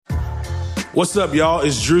What's up, y'all?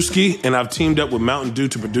 It's Drewski, and I've teamed up with Mountain Dew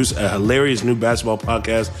to produce a hilarious new basketball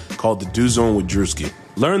podcast called The Dew Zone with Drewski.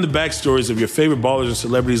 Learn the backstories of your favorite ballers and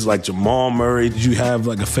celebrities like Jamal Murray. Did you have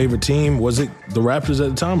like a favorite team? Was it the Raptors at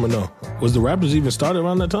the time or no? Was the Raptors even started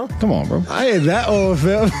around that time? Come on, bro. I ain't that old,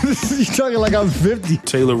 fam. You talking like I'm 50.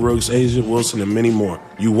 Taylor Rooks, Asia Wilson, and many more.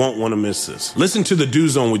 You won't want to miss this. Listen to The Dew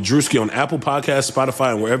Zone with Drewski on Apple Podcasts,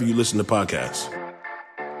 Spotify, and wherever you listen to podcasts.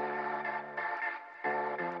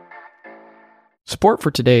 Support for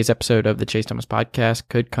today's episode of the Chase Thomas Podcast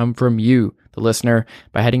could come from you, the listener,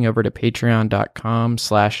 by heading over to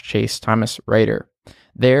patreon.com/Chase Thomas Writer.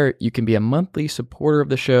 There, you can be a monthly supporter of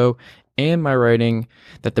the show and my writing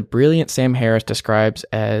that the brilliant Sam Harris describes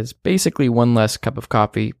as basically one less cup of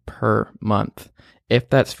coffee per month. If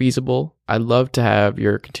that's feasible, I'd love to have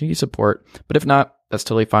your continued support, but if not, that's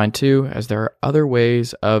totally fine too, as there are other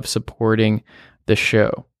ways of supporting the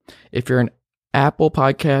show. If you're an Apple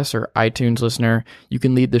Podcasts or iTunes listener, you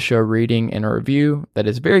can leave the show rating and a review that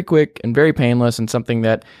is very quick and very painless and something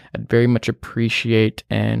that I'd very much appreciate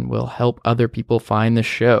and will help other people find the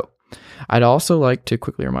show. I'd also like to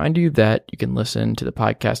quickly remind you that you can listen to the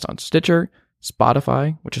podcast on Stitcher,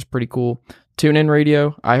 Spotify, which is pretty cool, TuneIn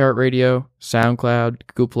Radio, iHeartRadio, SoundCloud,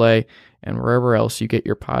 Google Play, and wherever else you get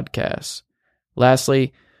your podcasts.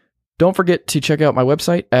 Lastly, don't forget to check out my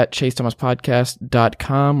website at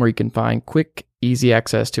chasethomaspodcast.com, where you can find quick, easy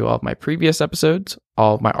access to all of my previous episodes,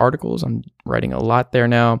 all of my articles. I'm writing a lot there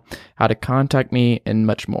now, how to contact me, and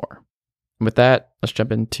much more. And with that, let's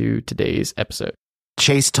jump into today's episode. The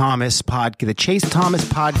Chase Thomas Podcast.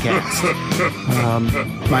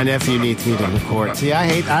 My nephew needs me to record. See,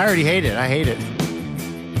 I already hate it. I hate it.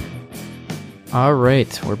 All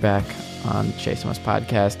right, we're back on the Chase Thomas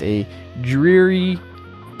Podcast, a dreary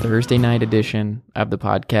Thursday night edition of the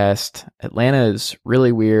podcast. Atlanta is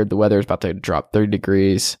really weird. The weather is about to drop 30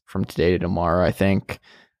 degrees from today to tomorrow, I think.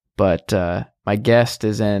 But my guest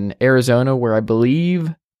is in Arizona, where I believe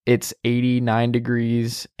it's 89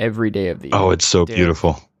 degrees every day of the year. Oh, it's so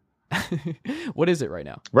beautiful. What is it right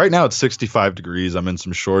now? Right now it's 65 degrees. I'm in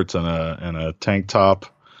some shorts and a tank top.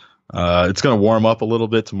 It's going to warm up a little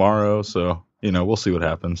bit tomorrow, so we'll see what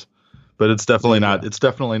happens. But it's definitely not. It's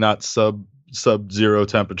definitely not sub-zero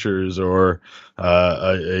temperatures or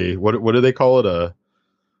a what do they call it,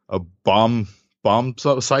 a bomb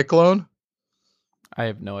cyclone? I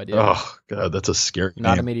have no idea. Oh god, that's a scary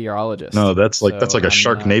Not name. a meteorologist. No, that's like a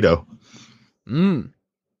Sharknado.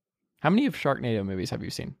 How many of Sharknado movies have you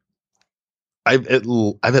seen? I've at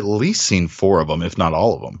least seen 4 of them, if not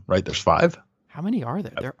all of them. Right? There's 5. How many are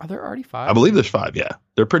there? Are there already 5? I believe there's 5. Yeah,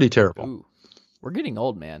 they're pretty terrible. Ooh. We're getting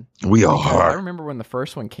old, man. We are. I remember when the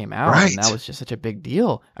first one came out, and that was just such a big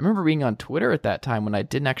deal. I remember being on Twitter at that time when I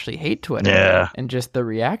didn't actually hate Twitter. Yeah. And just the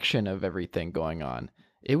reaction of everything going on.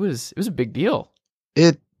 It was a big deal.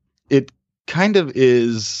 It kind of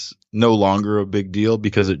is no longer a big deal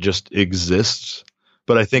because it just exists.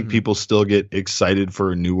 But I think people still get excited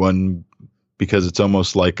for a new one because it's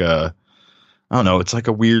almost like I don't know, it's like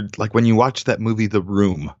a weird, like when you watch that movie, The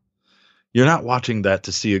Room. You're not watching that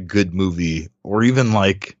to see a good movie or even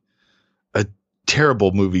like a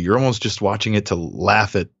terrible movie. You're almost just watching it to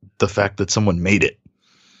laugh at the fact that someone made it.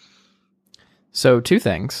 So 2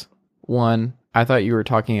 things. One, I thought you were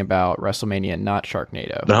talking about WrestleMania, not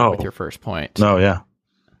Sharknado, with your first point. No, yeah.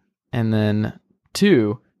 And then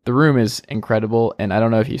 2, The Room is incredible. And I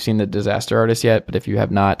don't know if you've seen The Disaster Artist yet, but if you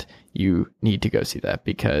have not, you need to go see that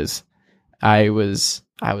because I was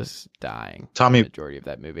dying. The majority of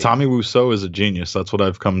that movie. Tommy Wiseau is a genius. That's what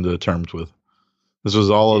I've come to terms with. This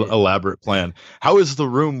was all an elaborate plan. How is The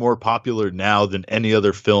Room more popular now than any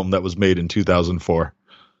other film that was made in 2004?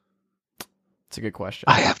 It's a good question.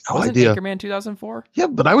 I have no idea. Wasn't Anchorman 2004? Yeah,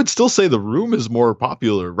 but I would still say The Room is more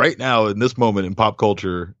popular right now in this moment in pop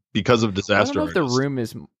culture because of Disaster Artist. I don't know if The Room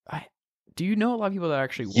is... Do you know a lot of people that are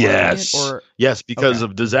actually watching it? Or? Yes, because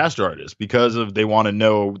of Disaster Artist. Because of they want to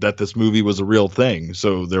know that this movie was a real thing,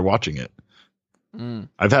 so they're watching it.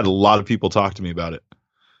 I've had a lot of people talk to me about it.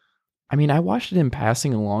 I mean, I watched it in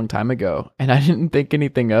passing a long time ago, and I didn't think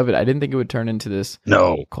anything of it. I didn't think it would turn into this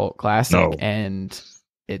cult classic, and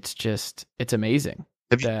it's amazing.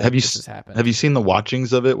 Have you seen the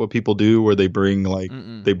watchings of it? What people do, where they bring like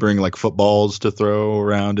footballs to throw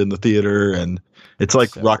around in the theater, and it's like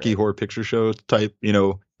so Rocky Horror Picture Show type.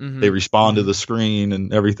 They respond to the screen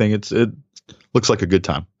and everything. It looks like a good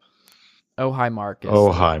time. Oh hi Mark!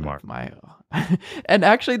 Hi Mark! And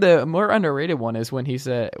actually, the more underrated one is when he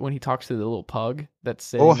talks to the little pug that's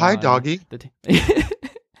sitting. Oh hi doggy!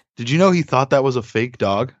 Did you know he thought that was a fake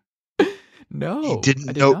dog? No, he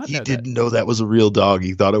didn't know. He didn't know that was a real dog.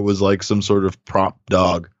 He thought it was like some sort of prop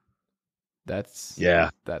dog. That's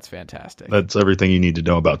fantastic. That's everything you need to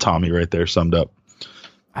know about Tommy right there, summed up.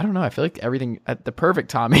 I don't know. I feel like everything at the perfect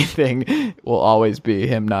Tommy thing will always be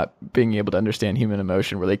him not being able to understand human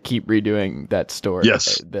emotion, where they keep redoing that story.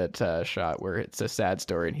 Yes. That shot where it's a sad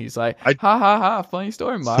story and he's like, ha ha ha, funny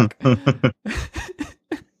story, Mock.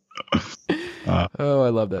 Oh, I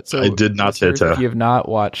love that. So I did not say if you have not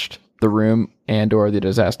watched The Room and or The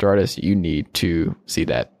Disaster Artist, you need to see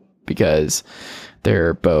that because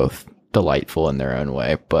they're both delightful in their own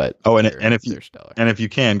way. But if you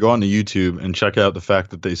can go onto YouTube and check out the fact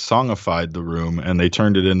that they songified The Room and they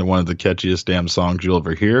turned it into one of the catchiest damn songs you'll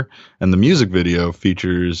ever hear. And the music video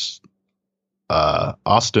features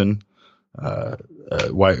Austin.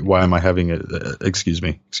 Why am I having it? Excuse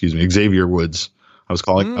me, Xavier Woods. I was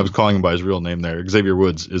calling him by his real name there. Xavier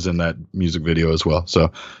Woods is in that music video as well.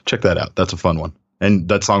 So check that out. That's a fun one. And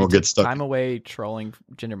that song will get stuck. I'm away trolling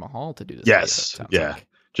Jinder Mahal to do this. Yes. Yeah. Like.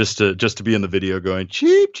 Just to be in the video going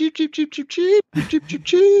cheap, cheap, cheap, cheap, cheap, cheap, cheap, cheap,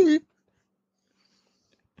 cheap.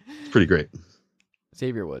 It's pretty great.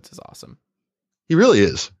 Xavier Woods is awesome. He really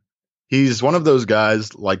is. He's one of those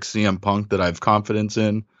guys like CM Punk that I have confidence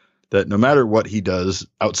in, that no matter what he does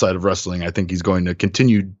outside of wrestling, I think he's going to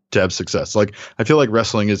continue to have success. Like, I feel like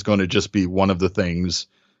wrestling is going to just be one of the things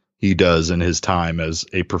he does in his time as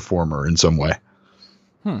a performer in some way.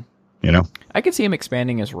 You know, I could see him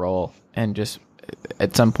expanding his role and just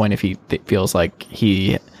at some point, if he feels like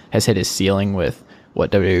he has hit his ceiling with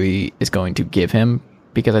what WWE is going to give him,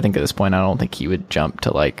 because I think at this point, I don't think he would jump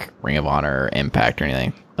to like Ring of Honor or Impact or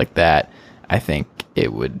anything like that. I think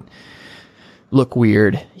it would look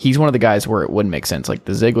weird. He's one of the guys where it wouldn't make sense. Like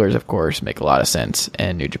the Zigglers, of course, make a lot of sense,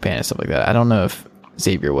 and New Japan and stuff like that. I don't know if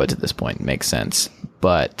Xavier Woods at this point makes sense,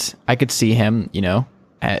 but I could see him,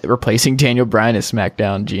 replacing Daniel Bryan as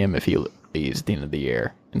SmackDown GM if he leaves at the end of the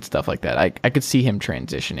year and stuff like that. I could see him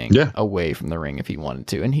transitioning away from the ring if he wanted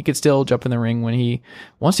to, and he could still jump in the ring when he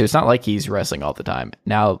wants to. It's not like he's wrestling all the time.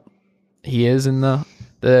 Now he is in the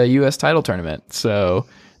U.S. title tournament, so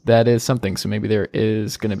that is something. So maybe there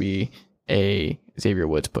is going to be a Xavier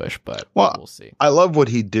Woods push, but we'll see. I love what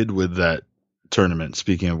he did with that tournament,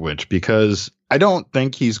 speaking of which, because I don't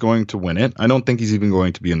think he's going to win it. I don't think he's even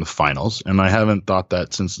going to be in the finals, and I haven't thought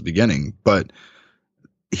that since the beginning, but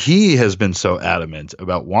he has been so adamant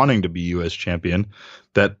about wanting to be U.S. champion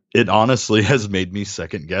that it honestly has made me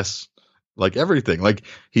second guess like everything. Like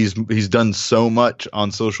he's done so much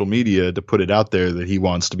on social media to put it out there that he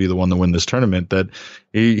wants to be the one to win this tournament that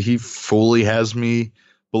he fully has me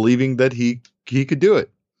believing that he could do it.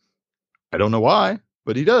 I don't know why,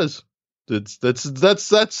 but he does. That's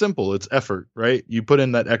that simple. It's effort, right? You put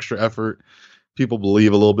in that extra effort, people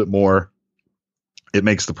believe a little bit more. It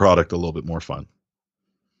makes the product a little bit more fun.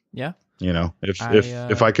 Yeah.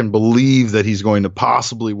 If I can believe that he's going to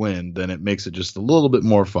possibly win, then it makes it just a little bit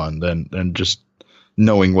more fun than just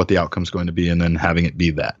knowing what the outcome's going to be and then having it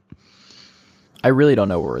be that. I really don't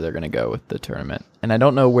know where they're going to go with the tournament, and I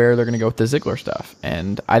don't know where they're going to go with the Ziggler stuff.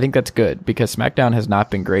 And I think that's good because SmackDown has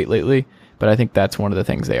not been great lately, but I think that's one of the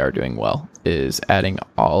things they are doing well is adding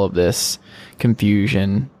all of this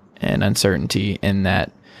confusion and uncertainty in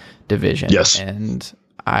that division. Yes. And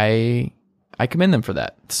I commend them for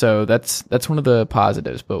that. So that's one of the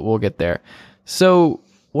positives, but we'll get there. So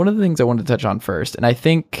one of the things I wanted to touch on first, and I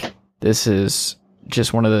think this is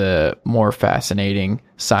just one of the more fascinating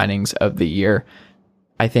signings of the year.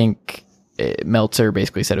 I think Meltzer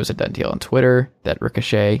basically said it was a done deal on Twitter that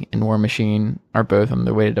Ricochet and War Machine are both on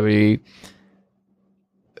their way to WWE.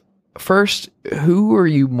 First, who are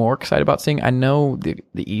you more excited about seeing? I know the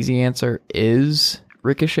easy answer is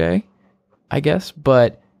Ricochet, I guess,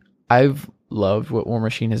 but I've loved what War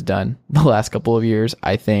Machine has done the last couple of years.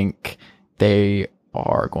 I think they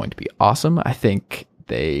are going to be awesome. I think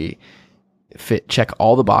they check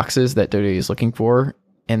all the boxes that WWE is looking for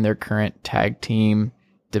in their current tag team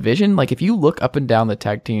division. Like if you look up and down the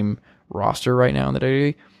tag team roster right now in the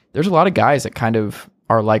WWE, there's a lot of guys that kind of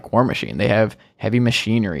are like War Machine. They have Heavy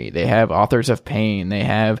Machinery, they have Authors of Pain, they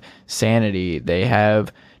have Sanity, they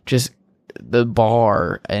have just the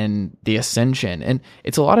Bar and the Ascension, and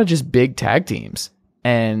it's a lot of just big tag teams.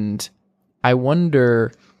 And I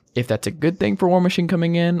wonder if that's a good thing for War Machine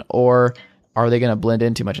coming in, or are they going to blend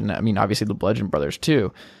in too much? And I mean, obviously the Bludgeon Brothers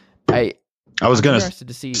too. I was going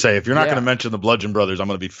to say, if you're not going to mention the Bludgeon Brothers, I'm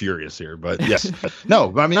going to be furious here. But yes,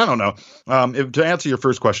 no, I mean, I don't know. To answer your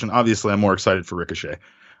first question, obviously I'm more excited for Ricochet.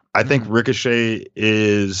 I think Ricochet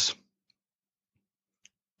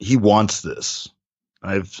he wants this.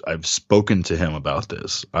 I've spoken to him about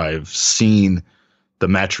this. I've seen the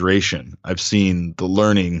maturation. I've seen the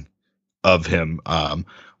learning of him.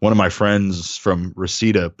 one of my friends from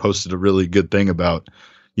Reseda posted a really good thing about,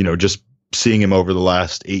 just seeing him over the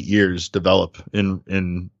last 8 years develop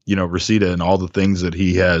in Reseda and all the things that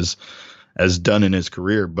he has done in his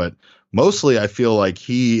career. But mostly I feel like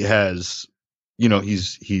he has,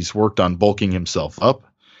 he's worked on bulking himself up.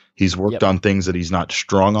 He's worked on things that he's not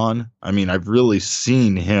strong on. I mean, I've really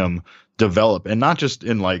seen him develop, and not just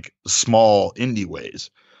in like small indie ways.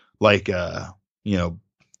 Like,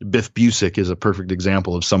 Biff Busick is a perfect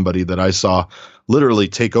example of somebody that I saw literally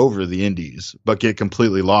take over the indies, but get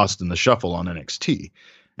completely lost in the shuffle on NXT.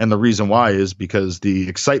 And the reason why is because the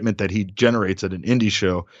excitement that he generates at an indie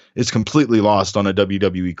show is completely lost on a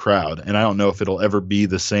WWE crowd. And I don't know if it'll ever be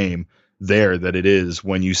the same there that it is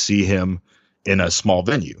when you see him in a small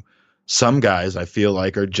venue. Some guys I feel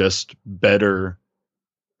like are just better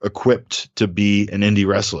equipped to be an indie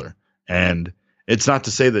wrestler. And it's not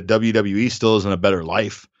to say that WWE still isn't a better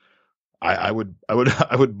life. I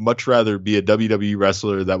would much rather be a WWE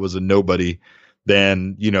wrestler that was a nobody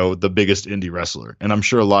than, the biggest indie wrestler. And I'm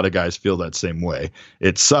sure a lot of guys feel that same way.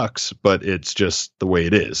 It sucks, but it's just the way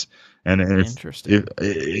it is. And interesting.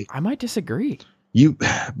 I might disagree.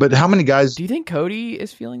 But how many guys do you think Cody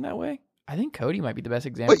is feeling that way? I think Cody might be the best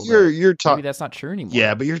example. But you're talking. Maybe that's not true anymore.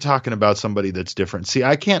 Yeah, but you're talking about somebody that's different. See,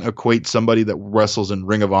 I can't equate somebody that wrestles in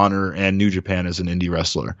Ring of Honor and New Japan as an indie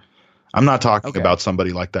wrestler. I'm not talking about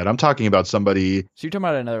somebody like that. I'm talking about somebody. So you're talking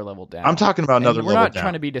about another level down. I'm talking about another level down. We're not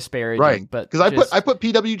trying to be disparaging, right? But because I put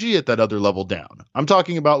PWG at that other level down. I'm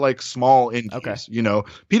talking about like small indies. Okay.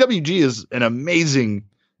 PWG is an amazing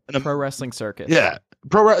pro wrestling circus. Yeah,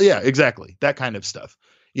 yeah, exactly. That kind of stuff.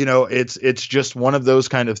 It's just one of those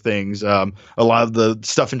kind of things. A lot of the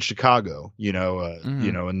stuff in Chicago, in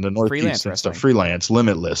the Northeast and stuff, freelance,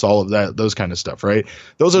 Limitless, all of that, those kind of stuff, right?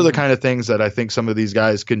 Those are the kind of things that I think some of these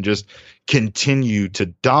guys can just continue to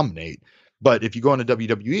dominate. But if you go into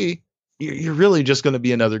WWE, you're really just going to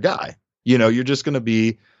be another guy. You're just going to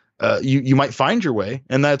be, you might find your way.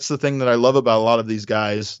 And that's the thing that I love about a lot of these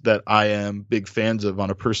guys that I am big fans of on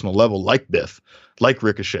a personal level, like Biff, like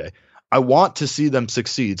Ricochet. I want to see them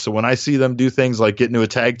succeed. So when I see them do things like get into a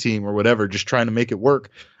tag team or whatever, just trying to make it work,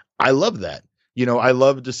 I love that. I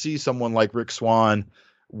love to see someone like Rick Swann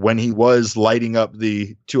when he was lighting up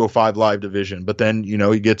the 205 Live division. But then,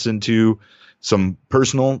 he gets into some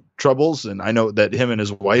personal troubles. And I know that him and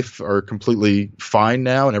his wife are completely fine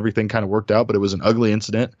now and everything kind of worked out, but it was an ugly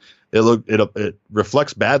incident. It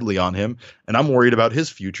reflects badly on him. And I'm worried about his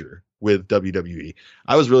future with WWE.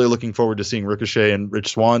 I was really looking forward to seeing Ricochet and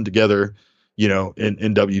Rich Swann together, in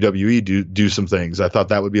WWE do some things. I thought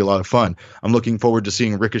that would be a lot of fun. I'm looking forward to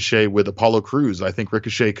seeing Ricochet with Apollo Crews. I think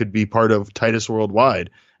Ricochet could be part of Titus Worldwide,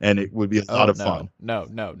 and it would be a lot of fun. No.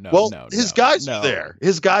 Well, his guys are there.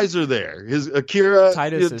 His guys are there. His Akira,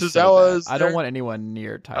 Titus is so bad. I don't want anyone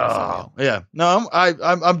near Titus O'Neil. Yeah, no,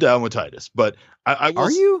 I'm down with Titus, but are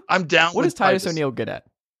you? I'm down. What with is Titus O'Neil good at?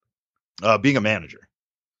 Being a manager.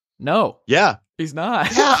 No. Yeah. He's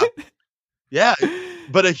not. Yeah. Yeah.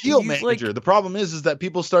 But a heel manager. The problem is that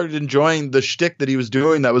people started enjoying the shtick that he was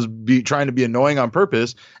doing that was trying to be annoying on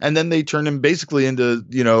purpose. And then they turned him basically into,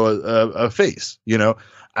 a face,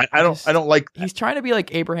 I don't like that. He's trying to be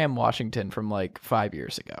like Abraham Washington from like 5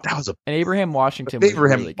 years ago. And Abraham Washington was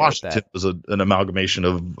really good at that. Was an amalgamation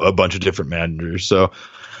of a bunch of different managers. So,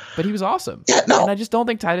 but he was awesome. Yeah, no. And I just don't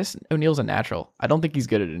think Titus O'Neil's a natural. I don't think he's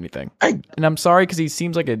good at anything. And I'm sorry because he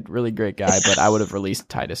seems like a really great guy, but I would have released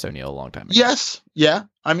Titus O'Neil a long time ago. Yes. Yeah.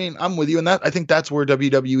 I mean, I'm with you in that. I think that's where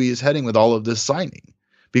WWE is heading with all of this signing.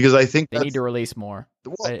 Because I think they need to release more.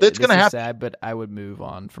 Well, it's going to happen. Sad, but I would move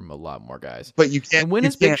on from a lot more guys. But you can't. And when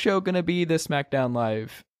is Big Show going to be the SmackDown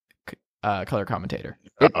Live color commentator?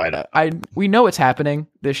 We know it's happening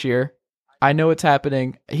this year. I know it's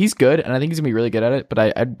happening. He's good, and I think he's going to be really good at it, but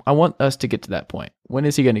I want us to get to that point. When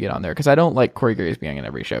is he going to get on there? Because I don't like Corey Graves being on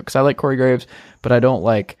every show. Because I like Corey Graves, but I don't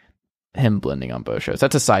like him blending on both shows.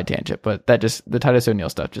 That's a side tangent, but the Titus O'Neil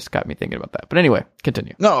stuff just got me thinking about that. But anyway,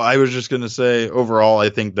 continue. No, I was just going to say, overall, I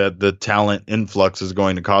think that the talent influx is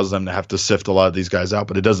going to cause them to have to sift a lot of these guys out,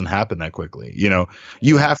 but it doesn't happen that quickly.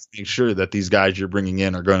 You have to make sure that these guys you're bringing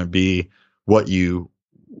in are going to be what you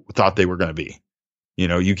thought they were going to be.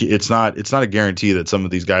 It's not a guarantee that some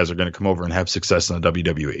of these guys are going to come over and have success in the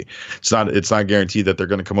WWE. It's not guaranteed that they're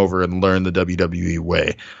going to come over and learn the WWE way.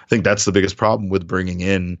 I think that's the biggest problem with bringing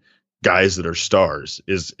in guys that are stars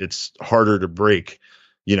is it's harder to break,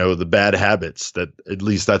 the bad habits that, at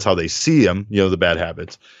least that's how they see them, the bad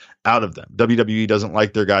habits out of them. WWE doesn't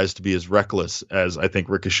like their guys to be as reckless as I think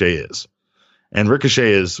Ricochet is. And Ricochet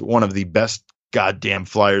is one of the best goddamn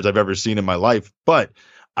flyers I've ever seen in my life, but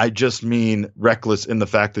I just mean reckless in the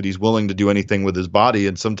fact that he's willing to do anything with his body,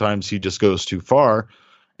 and sometimes he just goes too far.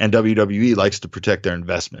 And WWE likes to protect their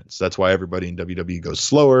investments. That's why everybody in WWE goes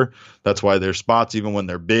slower. That's why their spots, even when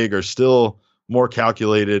they're big, are still more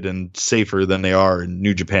calculated and safer than they are in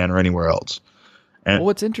New Japan or anywhere else. And well,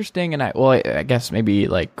 what's interesting, and I guess maybe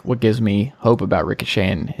like what gives me hope about Ricochet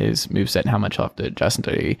and his moveset and how much he'll have to adjust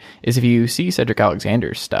into is if you see Cedric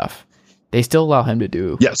Alexander's stuff, they still allow him to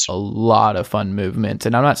do a lot of fun movements.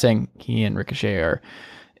 And I'm not saying he and Ricochet are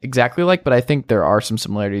exactly like, but I think there are some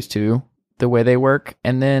similarities to the way they work.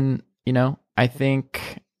 And then, I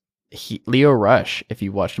think Lio Rush, if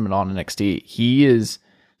you watched him at all in NXT, he is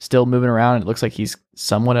still moving around. It looks like he's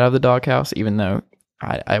somewhat out of the doghouse, even though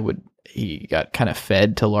he got kind of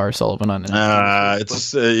fed to Lars Sullivan on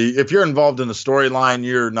NXT. If you're involved in the storyline,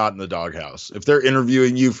 you're not in the doghouse. If they're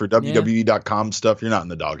interviewing you for WWE.com stuff, you're not in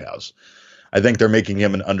the doghouse. I think they're making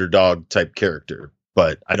him an underdog type character,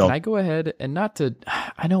 but I don't. Can I go ahead and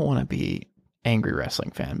I don't want to be angry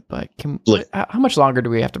wrestling fan, but how much longer do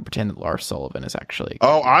we have to pretend that Lars Sullivan is actually?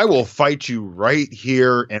 Oh, I will fight you right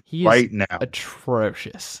here and right now.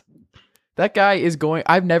 Atrocious. That guy is going.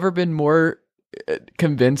 I've never been more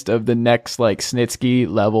convinced of the next like Snitsky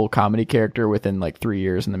level comedy character within like 3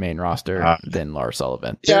 years in the main roster than Lars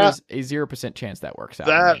Sullivan. There's a 0% chance that works out.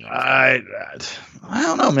 I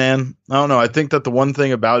don't know, man. I don't know. I think that the one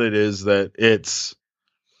thing about it is that it's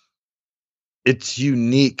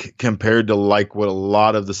unique compared to like what a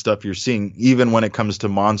lot of the stuff you're seeing, even when it comes to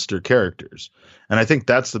monster characters. And I think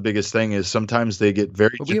that's the biggest thing is sometimes they get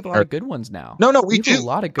very. But we have a lot of good ones now. No, we do. A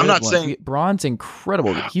lot of good ones. Saying Braun's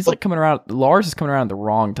incredible. He's like coming around. Lars is coming around at the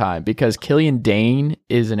wrong time because Killian Dane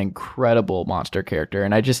is an incredible monster character,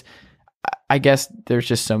 and I guess there's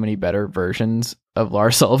just so many better versions of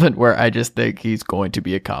Lars Sullivan where I just think he's going to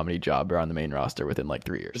be a comedy jobber on the main roster within like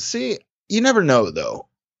 3 years. See, you never know though.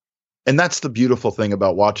 And that's the beautiful thing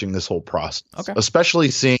about watching this whole process, especially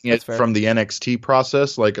seeing it from the NXT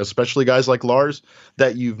process, like especially guys like Lars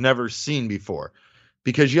that you've never seen before,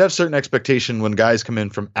 because you have certain expectation when guys come in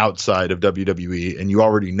from outside of WWE and you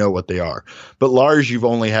already know what they are. But Lars, you've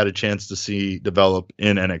only had a chance to see develop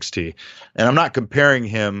in NXT. And I'm not comparing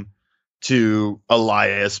him to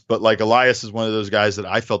Elias, but like Elias is one of those guys that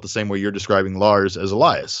I felt the same way you're describing Lars as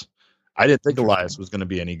Elias. I didn't think Elias was going to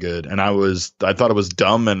be any good, and I thought it was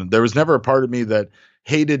dumb, and there was never a part of me that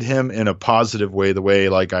hated him in a positive way, the way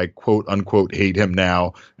like I quote unquote hate him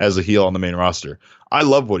now as a heel on the main roster. I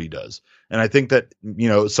love what he does, and I think that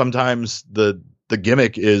sometimes the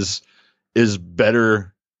gimmick is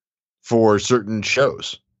better for certain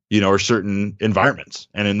shows, or certain environments,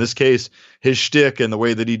 and in this case, his shtick and the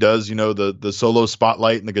way that he does, the solo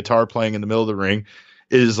spotlight and the guitar playing in the middle of the ring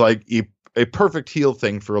is like a perfect heel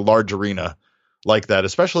thing for a large arena like that,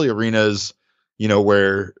 especially arenas,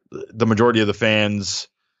 where the majority of the fans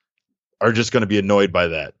are just going to be annoyed by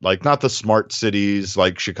that. Like not the smart cities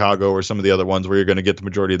like Chicago or some of the other ones where you're going to get the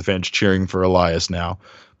majority of the fans cheering for Elias now,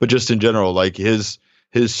 but just in general, like his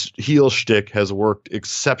heel shtick has worked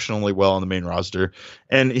exceptionally well on the main roster,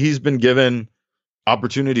 and he's been given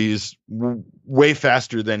opportunities way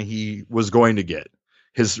faster than he was going to get.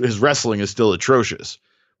 His wrestling is still atrocious,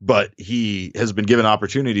 but he has been given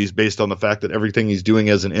opportunities based on the fact that everything he's doing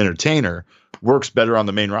as an entertainer works better on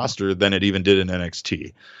the main roster than it even did in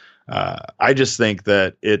NXT. I just think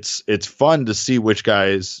that it's fun to see which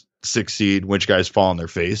guys succeed, which guys fall on their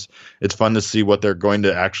face. It's fun to see what they're going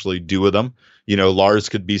to actually do with them. Lars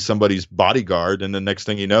could be somebody's bodyguard, and the next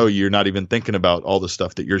thing you know, you're not even thinking about all the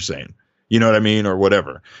stuff that you're saying. You know what I mean? Or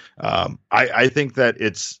whatever. I think that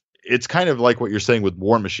it's kind of like what you're saying with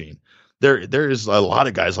War Machine. There is a lot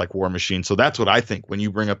of guys like War Machine. So that's what I think when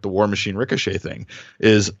you bring up the War Machine Ricochet thing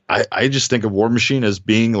is I just think of War Machine as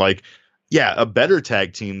being like, a better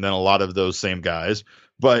tag team than a lot of those same guys.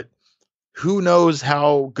 But who knows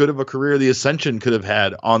how good of a career the Ascension could have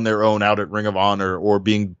had on their own out at Ring of Honor or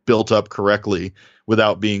being built up correctly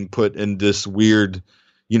without being put in this weird,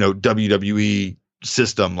 WWE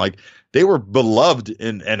system. Like they were beloved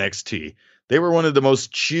in NXT. They were one of the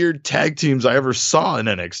most cheered tag teams I ever saw in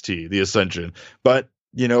NXT, the Ascension. But,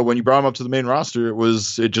 when you brought them up to the main roster,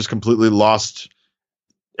 it just completely lost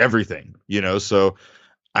everything, So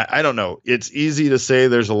I don't know. It's easy to say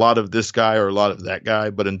there's a lot of this guy or a lot of that guy,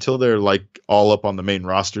 but until they're like all up on the main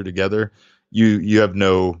roster together, you have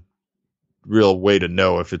no real way to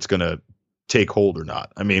know if it's going to take hold or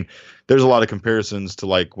not. I mean, there's a lot of comparisons to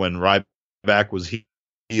like when Ryback was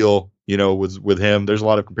heel, with him. There's a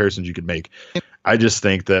lot of comparisons you could make. I just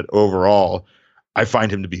think that overall, I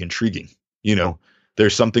find him to be intriguing.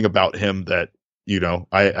 There's something about him that,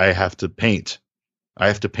 I have to paint. I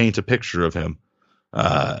have to paint a picture of him.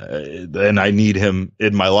 and I need him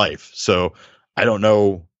in my life. So I don't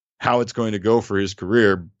know how it's going to go for his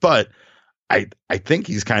career, but I think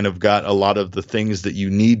he's kind of got a lot of the things that you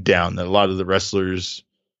need down that a lot of the wrestlers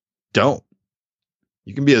don't.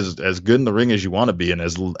 You can be as good in the ring as you want to be and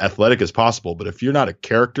as athletic as possible, but if you're not a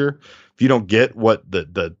character, if you don't get what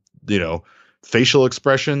the facial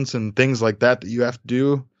expressions and things like that you have to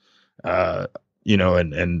do,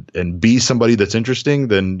 and be somebody that's interesting,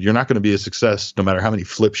 then you're not going to be a success no matter how many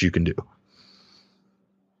flips you can do.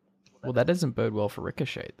 Well, that doesn't bode well for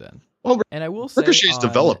Ricochet then. Well, and I will say Ricochet's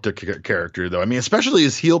developed a character, though. I mean, especially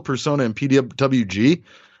his heel persona in PWG.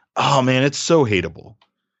 Oh man, it's so hateable,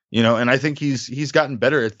 and I think he's gotten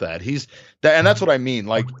better at that. And that's what I mean.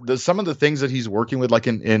 Like some of the things that he's working with, like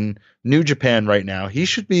in New Japan right now, he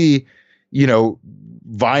should be,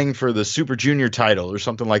 vying for the Super Junior title or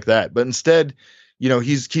something like that. But instead,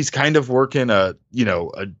 he's kind of working a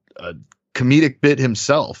comedic bit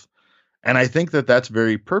himself. And I think that that's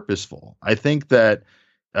very purposeful. I think that,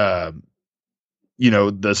 the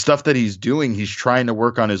stuff that he's doing, he's trying to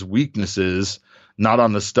work on his weaknesses, not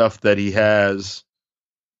on the stuff that he has,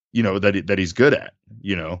 that he's good at,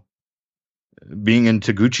 being in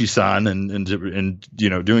Taguchi-san and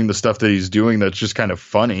doing the stuff that he's doing that's just kind of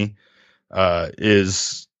funny,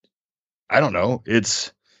 is, I don't know,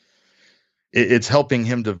 it's helping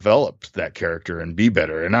him develop that character and be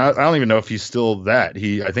better. And I don't even know if he's still that.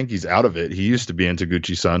 I think he's out of it. He used to be in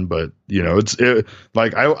Taguchi-san, but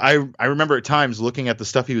I remember at times looking at the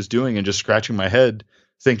stuff he was doing and just scratching my head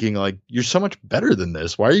thinking like, you're so much better than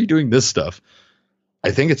this. Why are you doing this stuff?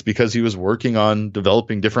 I think it's because he was working on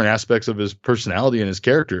developing different aspects of his personality and his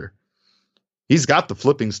character. He's got the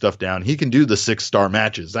flipping stuff down. He can do the 6-star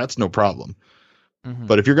matches. That's no problem. Mm-hmm.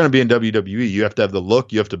 But if you're going to be in WWE, you have to have the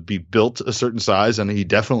look. You have to be built a certain size. And he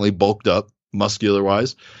definitely bulked up muscular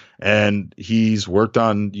wise. And he's worked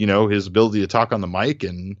on, his ability to talk on the mic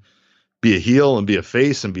and be a heel and be a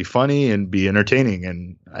face and be funny and be entertaining.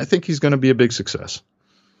 And I think he's going to be a big success.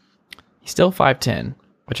 He's still 5'10",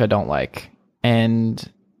 which I don't like. And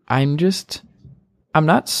I'm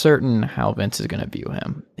not certain how Vince is going to view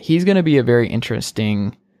him. He's going to be a very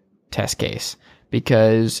interesting test case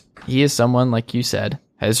because he is someone, like you said,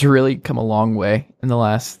 has really come a long way in the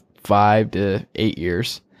last 5 to 8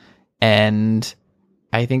 years. And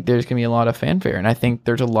I think there's going to be a lot of fanfare. And I think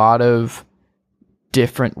there's a lot of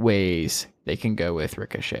different ways they can go with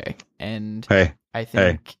Ricochet. And I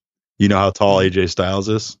think... you know how tall AJ Styles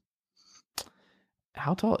is?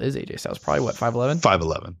 How tall is AJ Styles? Probably what, 5'11"?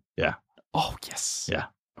 5'11", yeah. Oh, yes. Yeah.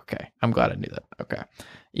 Okay. I'm glad I knew that. Okay.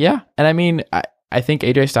 Yeah. And I mean, I think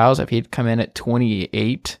AJ Styles, if he'd come in at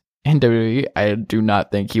 28 in WWE, I do not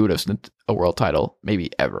think he would have sent a world title, maybe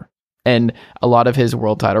ever. And a lot of his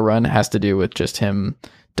world title run has to do with just him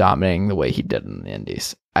dominating the way he did in the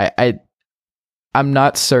Indies. I'm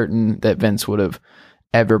not certain that Vince would have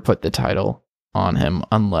ever put the title on him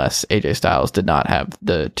unless AJ Styles did not have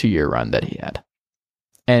the 2-year run that he had.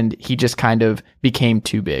 And he just kind of became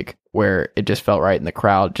too big where it just felt right and the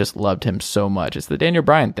crowd just loved him so much. It's the Daniel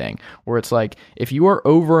Bryan thing where it's like, if you are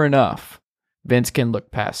over enough, Vince can look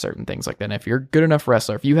past certain things like that. And if you're a good enough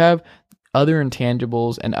wrestler, if you have other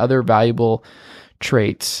intangibles and other valuable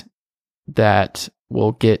traits that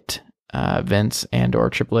will get Vince and or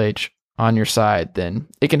Triple H on your side, then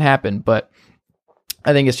it can happen. But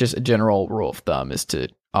I think it's just a general rule of thumb is to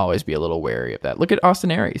always be a little wary of that. Look at Austin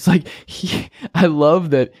Aries. Like I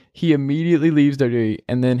love that he immediately leaves WWE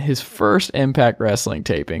and then his first Impact Wrestling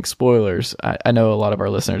taping, spoilers. I know a lot of our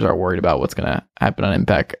listeners are worried about what's going to happen on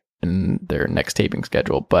Impact in their next taping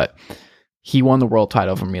schedule, but he won the world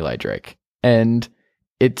title from Eli Drake. And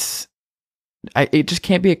it just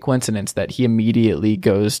can't be a coincidence that he immediately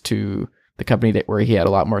goes to the company where he had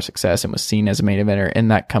a lot more success and was seen as a main eventer, and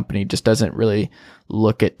that company just doesn't really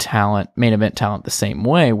look at main event talent the same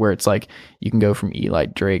way, where it's like you can go from Eli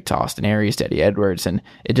Drake to Austin Aries to Eddie Edwards, and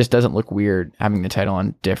it just doesn't look weird having the title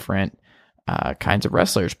on different kinds of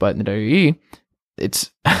wrestlers. But in the WWE, it's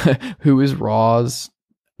who is Raw's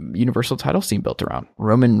universal title scene built around?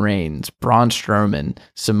 Roman Reigns, Braun Strowman,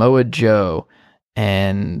 Samoa Joe,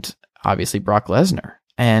 and obviously Brock Lesnar.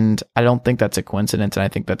 And I don't think that's a coincidence. And I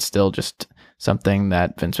think that's still just something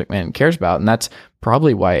that Vince McMahon cares about. And that's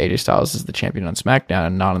probably why AJ Styles is the champion on SmackDown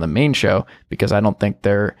and not on the main show, because I don't think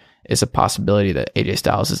there is a possibility that AJ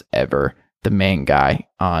Styles is ever the main guy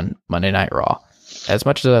on Monday Night Raw. As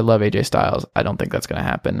much as I love AJ Styles, I don't think that's going to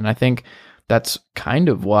happen. And I think that's kind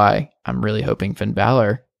of why I'm really hoping Finn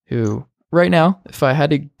Balor, who right now, if I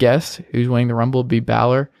had to guess who's winning the Rumble, would be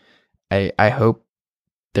Balor. I hope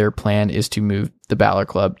their plan is to move the Balor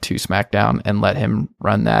Club to SmackDown and let him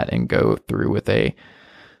run that and go through with a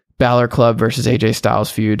Balor Club versus AJ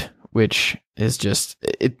Styles feud, which is just,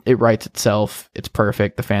 it writes itself. It's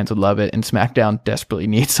perfect. The fans would love it. And SmackDown desperately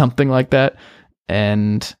needs something like that.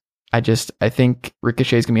 And I think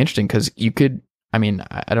Ricochet is going to be interesting because you could, I mean,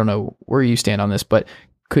 I don't know where you stand on this, but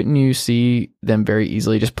couldn't you see them very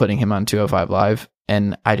easily just putting him on 205 Live?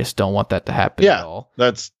 And I just don't want that to happen at all.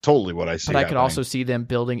 That's totally what I see. But I could also see them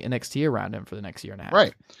building NXT around him for the next year and a half.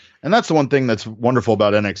 Right. And that's the one thing that's wonderful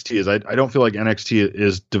about NXT is I don't feel like NXT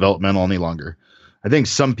is developmental any longer. I think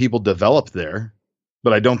some people develop there,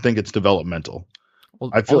 but I don't think it's developmental.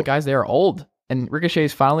 Well, all the guys there are old, and Ricochet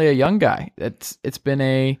is finally a young guy. It's been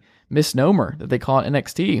a misnomer that they call it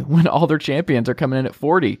NXT when all their champions are coming in at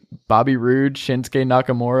 40. Bobby Roode, Shinsuke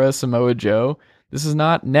Nakamura, Samoa Joe. This is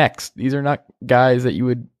not next. These are not guys that you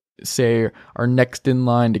would say are next in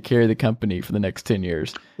line to carry the company for the next 10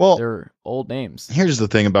 years. Well, they're old names. Here's the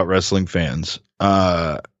thing about wrestling fans.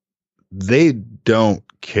 They don't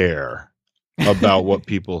care about what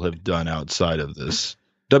people have done outside of this.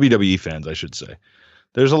 WWE fans, I should say.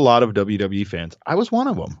 There's a lot of WWE fans. I was one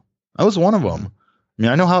of them. I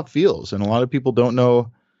mean, I know how it feels, and a lot of people don't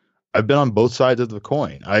know. I've been on both sides of the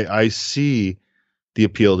coin. I see the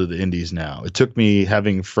appeal to the indies now. It took me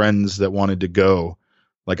having friends that wanted to go.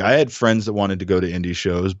 Like, I had friends that wanted to go to indie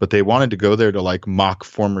shows, but they wanted to go there to like mock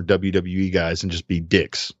former WWE guys and just be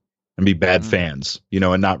dicks and be bad fans, you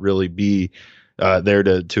know, and not really be there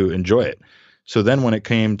to enjoy it. So then when it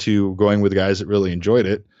came to going with guys that really enjoyed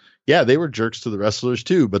it, yeah, they were jerks to the wrestlers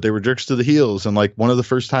too, but they were jerks to the heels. And like one of the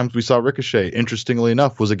first times we saw Ricochet, interestingly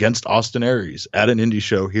enough, was against Austin Aries at an indie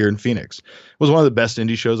show here in Phoenix. It was one of the best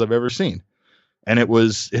indie shows I've ever seen. And it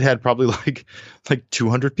had probably like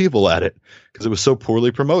 200 people at it because it was so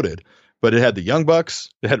poorly promoted. But it had the Young Bucks.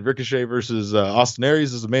 It had Ricochet versus Austin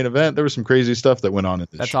Aries as the main event. There was some crazy stuff that went on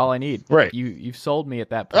at this show. All I need. Right. You've sold me at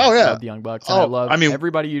that point. Oh, yeah. I love the Young Bucks. And I love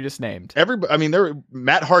everybody you just named.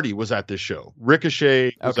 Matt Hardy was at this show.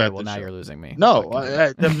 Ricochet was at this show. You're losing me. No,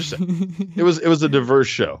 I'm just saying. It was a diverse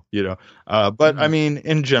show, you know. But I mean,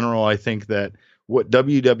 in general, I think that what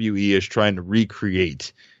WWE is trying to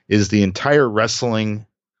recreate is the entire wrestling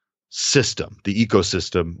system, the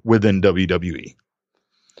ecosystem within WWE.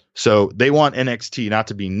 So they want NXT not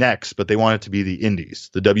to be next, but they want it to be the indies,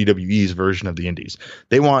 the WWE's version of the indies.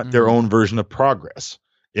 They want their own version of Progress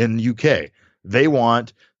in UK. They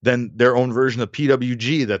want then their own version of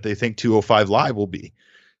PWG that they think 205 Live will be.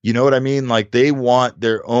 You know what I mean? Like they want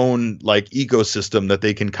their own like ecosystem that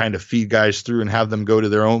they can kind of feed guys through and have them go to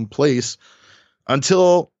their own place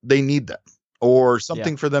until they need them or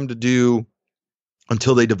something for them to do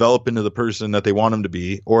until they develop into the person that they want them to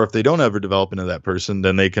be. Or if they don't ever develop into that person,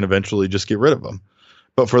 then they can eventually just get rid of them.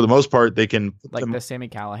 But for the most part, they can the Sami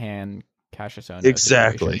Callihan, Cassius Ohno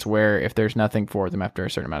exactly where if there's nothing for them after a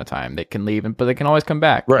certain amount of time, they can leave, but they can always come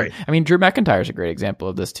back. Right. I mean, Drew McIntyre is a great example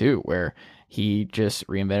of this too, where he just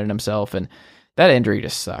reinvented himself, and that injury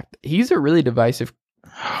just sucked. He's a really divisive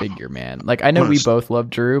figure, man. Like I know we both love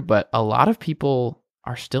Drew, but a lot of people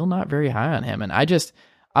are still not very high on him, and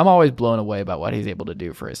I'm always blown away about what he's able to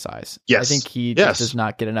do for his size. Yes. I think he just does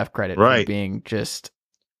not get enough credit for being just.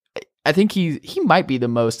 I think he might be the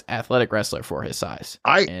most athletic wrestler for his size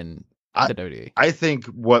in the WWE. I think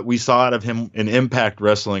what we saw out of him in Impact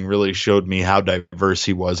Wrestling really showed me how diverse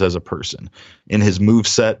he was as a person. In his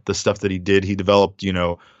moveset, the stuff that he did, he developed, you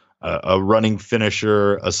know, a running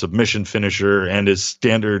finisher, a submission finisher, and his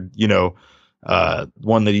standard, you know,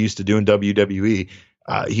 one that he used to do in WWE.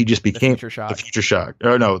 He just became the Future Shock. Future Shock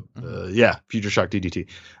DDT.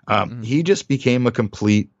 He just became a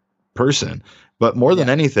complete person. But more than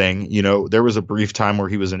anything, you know, there was a brief time where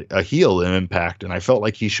he was a heel in Impact, and I felt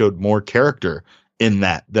like he showed more character in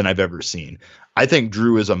that than I've ever seen. I think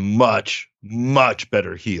Drew is a much, much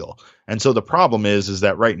better heel. And so the problem is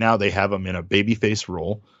that right now they have him in a babyface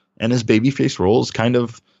role, and his babyface role is kind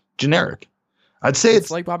of generic. I'd say it's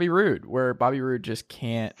like Bobby Roode, where Bobby Roode just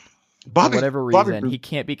can't. For whatever reason, he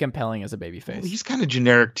can't be compelling as a babyface. Well, he's kind of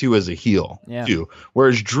generic too as a heel, too.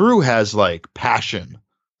 Whereas Drew has like passion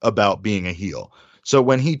about being a heel. So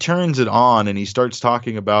when he turns it on and he starts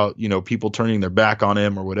talking about, you know, people turning their back on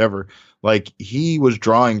him or whatever, like he was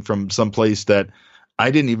drawing from some place that I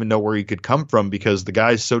didn't even know where he could come from, because the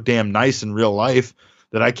guy's so damn nice in real life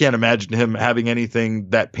that I can't imagine him having anything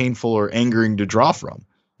that painful or angering to draw from.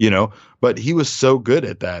 You know, but he was so good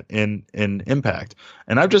at that in Impact,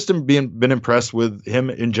 and I've just been impressed with him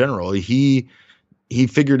in general. He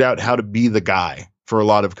figured out how to be the guy for a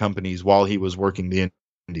lot of companies while he was working the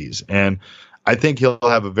indies, and I think he'll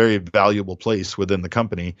have a very valuable place within the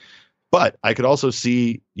company. But I could also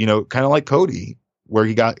see, kind of like Cody, where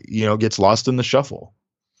he gets lost in the shuffle.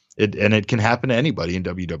 It can happen to anybody in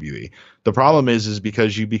WWE. The problem is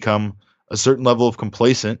because you become a certain level of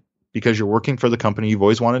complacent because you're working for the company you've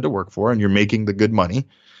always wanted to work for and you're making the good money.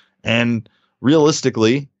 And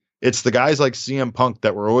realistically, it's the guys like CM Punk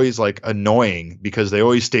that were always like annoying because they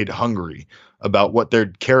always stayed hungry about what their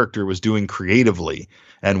character was doing creatively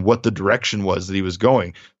and what the direction was that he was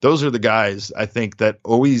going. Those are the guys, I think, that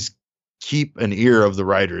always keep an ear of the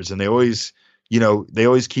writers, and they always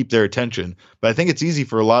keep their attention. But I think it's easy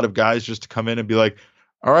for a lot of guys just to come in and be like,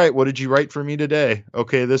 all right, what did you write for me today?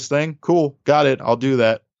 Okay, this thing, cool, got it, I'll do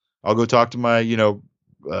that. I'll go talk to my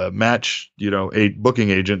match a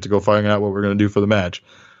booking agent to go find out what we're going to do for the match.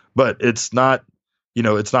 But it's not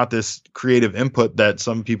this creative input that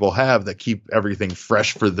some people have that keep everything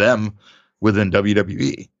fresh for them within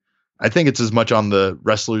WWE. I think it's as much on the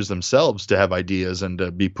wrestlers themselves to have ideas and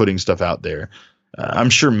to be putting stuff out there. I'm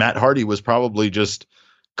sure Matt Hardy was probably just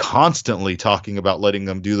constantly talking about letting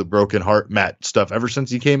them do the broken heart Matt stuff ever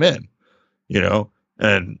since he came in,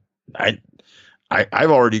 and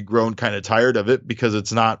I've already grown kind of tired of it because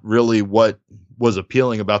it's not really what was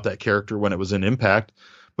appealing about that character when it was in Impact.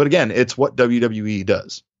 But again, it's what WWE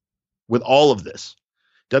does with all of this.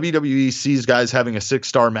 WWE sees guys having a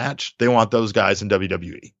 6-star match. They want those guys in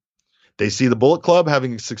WWE. They see the Bullet Club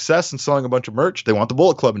having success and selling a bunch of merch. They want the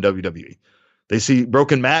Bullet Club in WWE. They see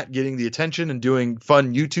Broken Matt getting the attention and doing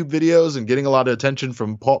fun YouTube videos and getting a lot of attention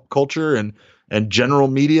from pop culture and general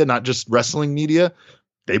media, not just wrestling media.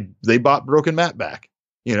 They bought Broken Matt back.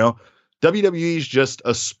 WWE is just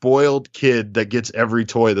a spoiled kid that gets every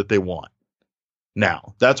toy that they want.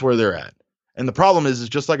 Now, that's where they're at. And the problem is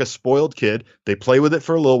just like a spoiled kid. They play with it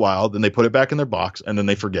for a little while, then they put it back in their box, and then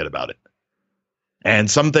they forget about it.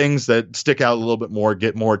 And some things that stick out a little bit more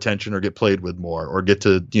get more attention or get played with more or get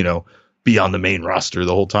to, be on the main roster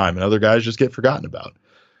the whole time. And other guys just get forgotten about.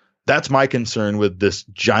 That's my concern with this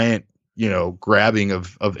giant, grabbing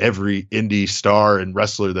of every indie star and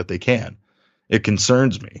wrestler that they can. It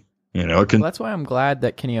concerns me. Well, that's why I'm glad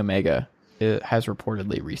that Kenny Omega has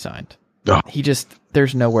reportedly re-signed. Oh.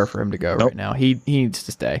 There's nowhere for him to go right now. He needs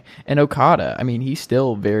to stay. And Okada, I mean, he's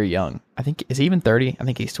still very young. I think, is he even 30? I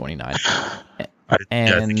think he's 29. I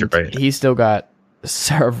think you're right. He's still got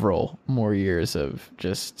several more years of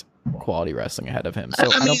just quality wrestling ahead of him. So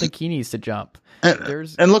I don't think he needs to jump.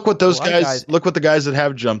 And look what those guys, look what the guys that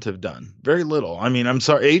have jumped have done. Very little. I mean, I'm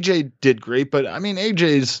sorry, AJ did great, but I mean,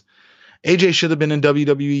 AJ should have been in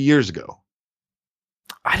WWE years ago.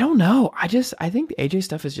 I don't know. I think the AJ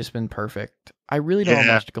stuff has just been perfect. I really don't have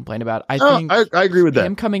much to complain about. I think I agree with that.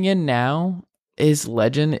 Him coming in now is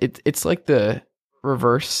legend. It's like the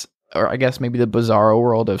reverse, or I guess maybe the bizarro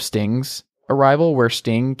world of Sting's arrival, where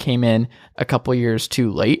Sting came in a couple years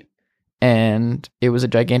too late, and it was a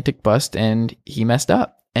gigantic bust, and he messed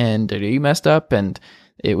up, and he messed up, and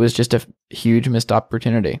it was just a huge missed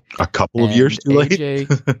opportunity. A couple of years too late.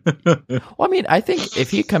 Well, I mean, I think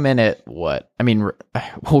if he come in at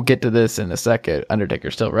we'll get to this in a second.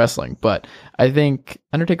 Undertaker's still wrestling, but I think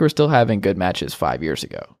Undertaker was still having good matches 5 years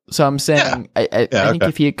ago. So I'm saying, I think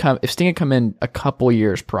if Sting had come in a couple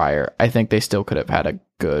years prior, I think they still could have had a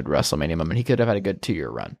good WrestleMania moment. He could have had a good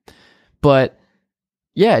 2-year run, but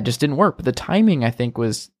yeah, it just didn't work. But the timing, I think,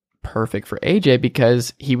 was perfect for AJ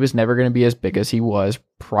because he was never going to be as big as he was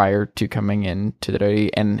prior to coming into the WWE,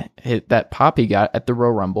 and that pop he got at the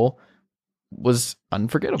Royal Rumble was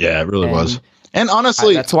unforgettable. Yeah, it really was. And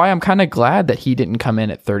honestly, that's why I'm kind of glad that he didn't come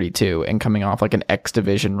in at 32 and coming off like an X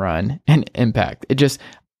Division run and Impact. It just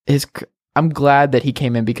is. I'm glad that he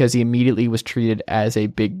came in because he immediately was treated as a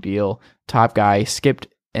big deal top guy, skipped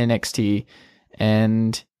NXT,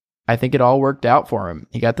 and I think it all worked out for him.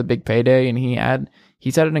 He got the big payday, and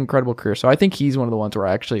he's had an incredible career. So I think he's one of the ones where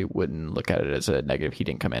I actually wouldn't look at it as a negative. He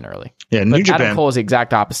didn't come in early. Yeah, New Japan. Adam Cole is the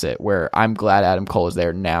exact opposite, where I'm glad Adam Cole is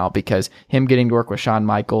there now because him getting to work with Shawn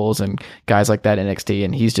Michaels and guys like that in NXT,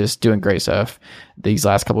 and he's just doing great stuff these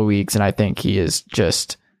last couple of weeks. And I think he is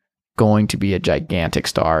just going to be a gigantic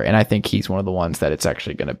star. And I think he's one of the ones that it's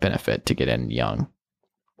actually going to benefit to get in young.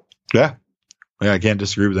 Yeah, I can't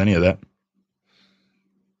disagree with any of that.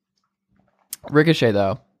 Ricochet,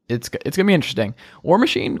 though. It's gonna be interesting. War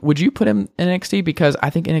Machine, would you put him in NXT? Because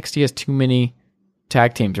I think NXT has too many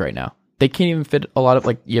tag teams right now. They can't even fit a lot of,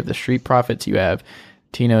 like, you have the Street Profits, you have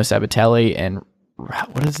Tino Sabatelli, and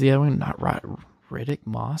what is the other one? Not Riddick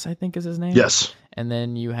Moss, I think is his name. Yes. And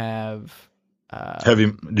then you have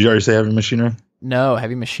Did you already say Heavy Machinery? No,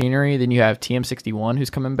 Heavy Machinery. Then you have TM61 who's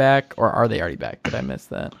coming back, or are they already back? Did I miss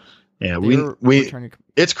that? Yeah,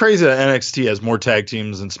 it's crazy that NXT has more tag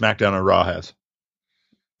teams than SmackDown and Raw has.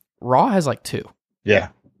 Raw has like 2. Yeah.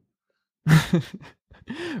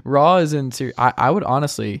 Raw is in series. I would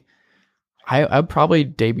honestly, I'd probably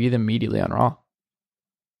debut them immediately on Raw.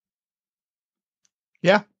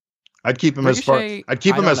 Yeah. I'd keep him as far. Ricochet, I'd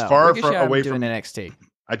keep him I don't as know. far Ricochet, I'm away doing from NXT.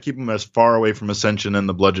 I'd keep him as far away from Ascension and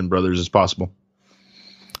the Bludgeon Brothers as possible.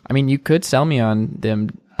 I mean, you could sell me on them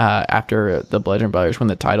after the Bludgeon Brothers win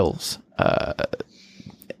the titles.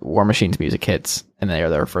 War Machine's music hits, and they are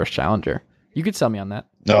their first challenger. You could sell me on that.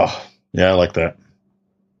 Oh, yeah, I like that.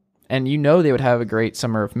 And they would have a great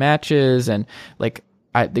summer of matches, and like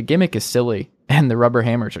the gimmick is silly, and the rubber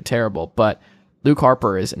hammers are terrible, but Luke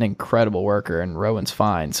Harper is an incredible worker, and Rowan's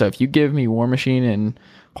fine. So if you give me War Machine and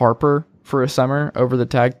Harper for a summer over the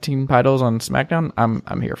tag team titles on SmackDown,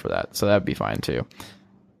 I'm here for that. So that'd be fine too.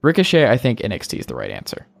 Ricochet, I think NXT is the right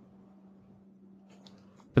answer.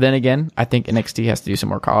 But then again, I think NXT has to do some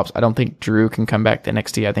more call-ups. I don't think Drew can come back to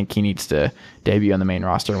NXT. I think he needs to debut on the main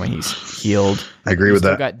roster when he's healed. I agree with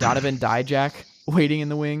that. We've got Donovan Dijak waiting in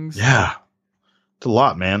the wings. Yeah. It's a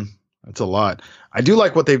lot, man. It's a lot. I do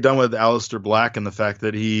like what they've done with Aleister Black and the fact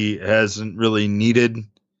that he hasn't really needed,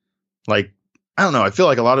 like, I don't know. I feel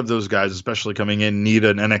like a lot of those guys, especially coming in, need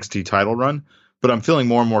an NXT title run, but I'm feeling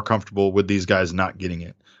more and more comfortable with these guys not getting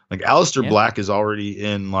it. Like Aleister Black is already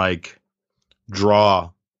in like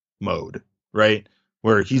draw mode, right?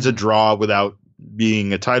 Where he's a draw without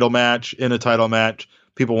being a title match. In a title match,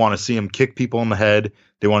 people want to see him kick people in the head.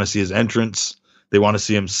 They want to see his entrance. They want to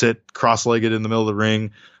see him sit cross-legged in the middle of the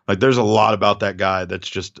ring. Like there's a lot about that guy that's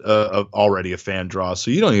just already a fan draw.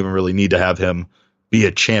 So you don't even really need to have him be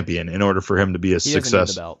a champion in order for him to be a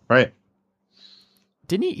success. Right.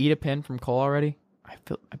 Didn't he eat a pin from Cole already? I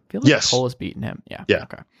feel like Cole has beaten him. Yeah. Yeah.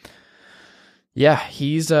 Okay. Yeah,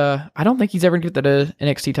 he's I don't think he's ever going to get the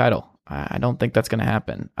NXT title. I don't think that's going to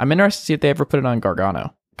happen. I'm interested to see if they ever put it on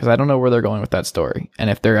Gargano, because I don't know where they're going with that story, and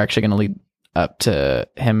if they're actually going to lead up to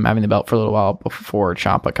him having the belt for a little while before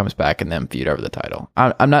Ciampa comes back and then feud over the title.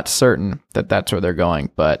 I'm not certain that that's where they're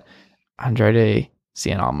going, but Andrade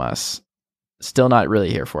Cien Almas still not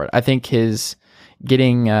really here for it. I think his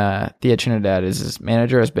getting Thea Trinidad as his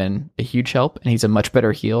manager has been a huge help, and he's a much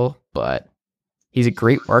better heel, but he's a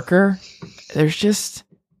great worker. There's just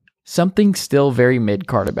something still very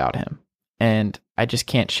mid-card about him, and I just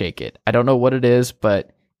can't shake it. I don't know what it is,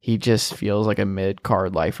 but he just feels like a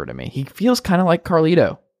mid-card lifer to me. He feels kind of like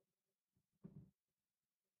Carlito,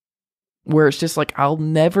 where it's just like I'll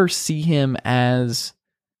never see him as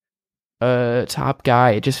a top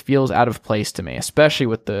guy. It just feels out of place to me, especially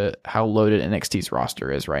with how loaded NXT's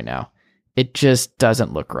roster is right now. It just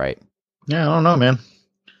doesn't look right. Yeah, I don't know, man.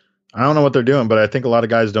 I don't know what they're doing, but I think a lot of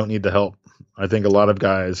guys don't need the help. I think a lot of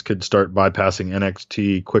guys could start bypassing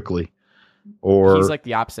NXT quickly. Or he's like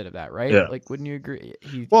the opposite of that, right? Yeah. Like, wouldn't you agree?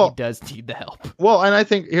 He does need the help. Well, and I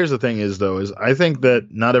think here's the thing is I think that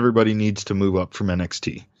not everybody needs to move up from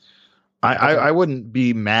NXT. I wouldn't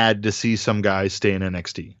be mad to see some guys stay in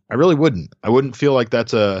NXT. I really wouldn't. I wouldn't feel like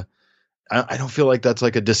I don't feel like that's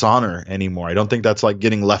like a dishonor anymore. I don't think that's like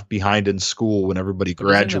getting left behind in school when everybody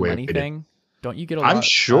graduated. Don't you get a lot? I'm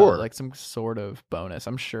sure, like some sort of bonus.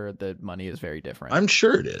 I'm sure the money is very different. I'm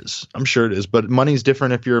sure it is. But money's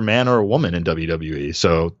different if you're a man or a woman in WWE.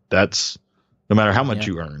 So that's no matter how much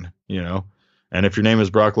you earn, you know. And if your name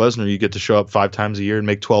is Brock Lesnar, you get to show up 5 times a year and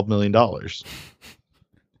make $12 million.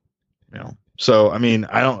 You know. So I mean,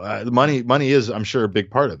 I don't. Money is, I'm sure, a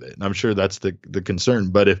big part of it, and I'm sure that's the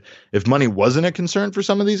concern. But if money wasn't a concern for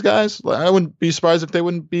some of these guys, I wouldn't be surprised if they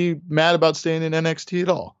wouldn't be mad about staying in NXT at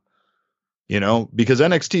all. You know, because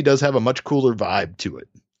NXT does have a much cooler vibe to it.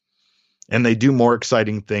 And they do more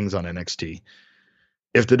exciting things on NXT.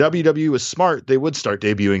 If the WWE was smart, they would start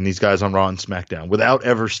debuting these guys on Raw and SmackDown without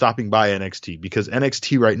ever stopping by NXT, because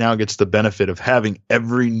NXT right now gets the benefit of having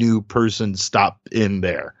every new person stop in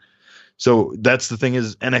there. So that's the thing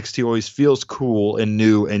is NXT always feels cool and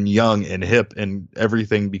new and young and hip and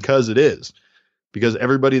everything because it is. Because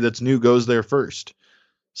everybody that's new goes there first.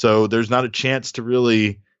 So there's not a chance to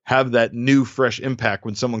really have that new fresh impact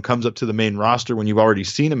when someone comes up to the main roster when you've already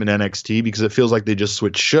seen them in NXT, because it feels like they just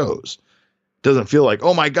switched shows. It doesn't feel like,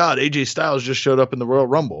 oh my God, AJ Styles just showed up in the Royal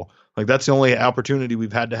Rumble. Like that's the only opportunity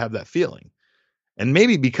we've had to have that feeling. And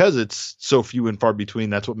maybe because it's so few and far between,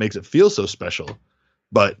 that's what makes it feel so special.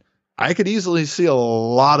 But I could easily see a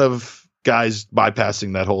lot of guys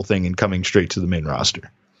bypassing that whole thing and coming straight to the main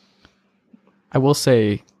roster. I will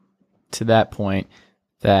say to that point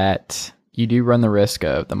that you do run the risk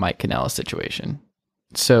of the Mike Kanellis situation.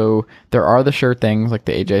 So there are the sure things like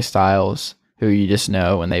the AJ Styles, who you just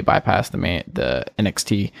know when they bypass the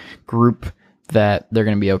NXT group that they're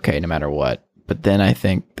going to be okay no matter what. But then I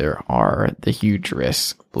think there are the huge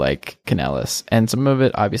risks like Kanellis. And some of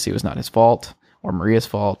it obviously was not his fault or Maria's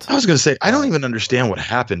fault. I was going to say, I don't even understand what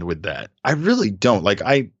happened with that. I really don't. Like,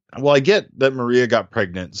 I get that Maria got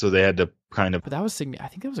pregnant, so they had to kind of. But that was, I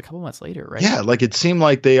think that was a couple months later, right? Yeah, like it seemed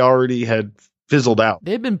like they already had fizzled out.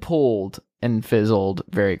 They had been pulled and fizzled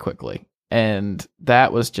very quickly. And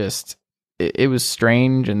that was just, it was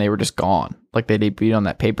strange, and they were just gone. Like they debuted on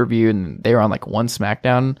that pay-per-view, and they were on like one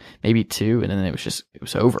SmackDown, maybe two, and then it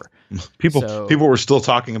was over. People were still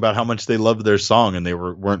talking about how much they loved their song, and they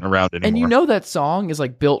weren't around anymore. And you know that song is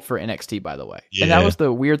like built for NXT, by the way. Yeah. And that was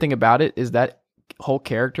the weird thing about it, is that whole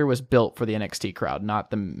character was built for the NXT crowd,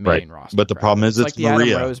 not the main roster. But the problem is, it's like the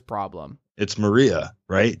Maria. Adam Rose problem. It's Maria,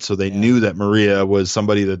 right? So they knew that Maria was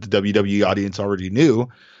somebody that the WWE audience already knew,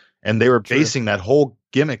 and they were basing that whole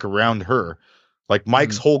gimmick around her. Like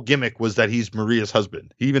Mike's whole gimmick was that he's Maria's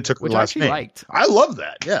husband. He even took her last name. Liked. I love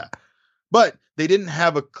that, yeah. But they didn't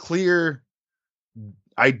have a clear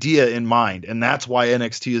idea in mind, and that's why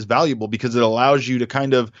NXT is valuable, because it allows you to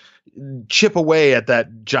kind of chip away at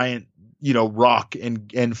that giant, rock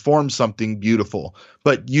and form something beautiful.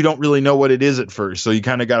 But you don't really know what it is at first, so you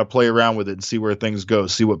kind of got to play around with it and see where things go,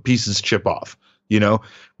 see what pieces chip off.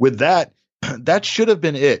 With that, that should have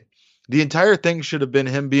been it. The entire thing should have been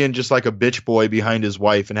him being just like a bitch boy behind his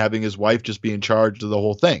wife and having his wife just be in charge of the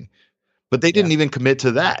whole thing. But they didn't even commit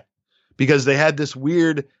to that, because they had this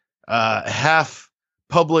weird half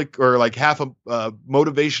public or like half a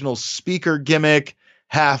motivational speaker gimmick,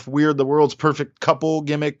 half weird the world's perfect couple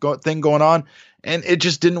gimmick thing going on. And it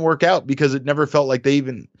just didn't work out, because it never felt like they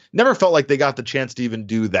got the chance to even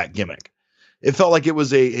do that gimmick. It felt like it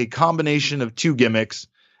was a combination of two gimmicks,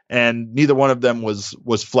 and neither one of them was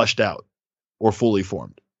fleshed out or fully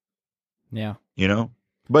formed. Yeah.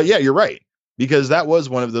 But yeah, you're right. Because that was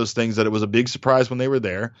one of those things that it was a big surprise when they were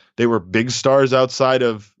there. They were big stars outside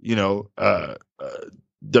of, WWE.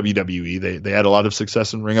 They had a lot of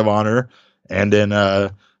success in Ring of Honor and in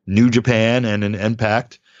New Japan and in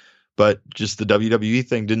Impact. But just the WWE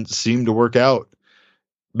thing didn't seem to work out,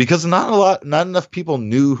 because not enough people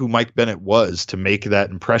knew who Mike Bennett was to make that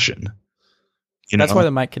impression. That's why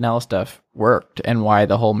the Mike Kanellis stuff worked, and why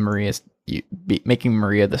the whole making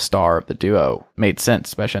Maria the star of the duo made sense,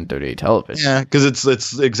 especially on WWE television. Yeah, because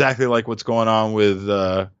it's exactly like what's going on with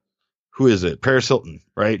who is it? Paris Hilton,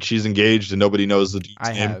 right? She's engaged and nobody knows the dude's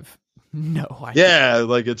name. I have no idea. Yeah,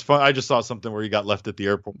 like it's fun. I just saw something where he got left at the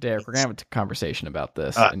airport. Derek, we're gonna have a conversation about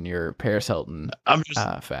this and your Paris Hilton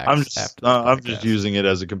facts. I'm just using it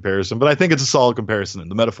as a comparison, but I think it's a solid comparison,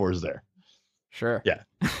 and the metaphor is there. Sure. Yeah,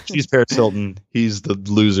 she's Paris Hilton. He's the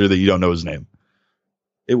loser that you don't know his name.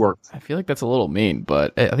 It works. I feel like that's a little mean,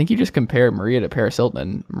 but I think you just compare Maria to Paris Hilton,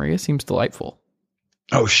 and Maria seems delightful.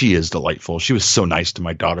 Oh, she is delightful. She was so nice to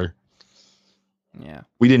my daughter. Yeah.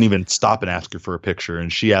 We didn't even stop and ask her for a picture,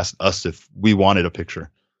 and she asked us if we wanted a picture.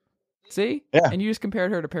 See? Yeah. And you just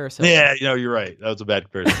compared her to Paris Hilton. Yeah, you're right. That was a bad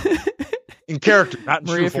comparison. In character, not in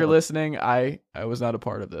Maria, if form. you're listening, I was not a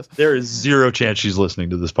part of this. There is zero chance she's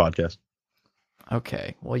listening to this podcast.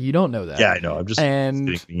 Okay. Well, you don't know that. Yeah, I know. I'm just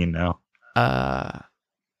getting mean now.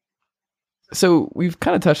 So we've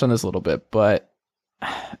kind of touched on this a little bit, but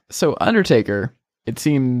so Undertaker, it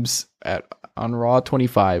seems on Raw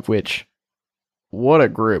 25, which what a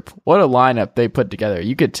group, what a lineup they put together.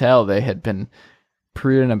 You could tell they had been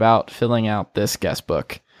prudent about filling out this guest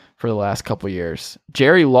book for the last couple years.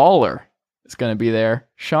 Jerry Lawler is going to be there.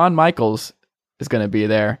 Shawn Michaels is going to be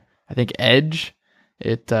there. I think Edge.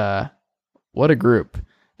 What a group.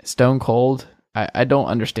 Stone Cold. I don't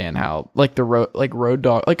understand how, like Road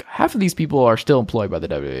Dogg, like half of these people are still employed by the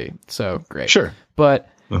WWE. So great. Sure. But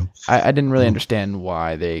I didn't really understand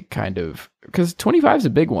why they because 25 is a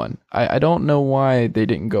big one. I don't know why they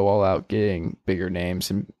didn't go all out getting bigger names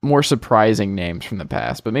and more surprising names from the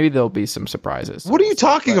past, but maybe there'll be some surprises. What are you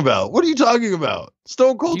talking about? What are you talking about?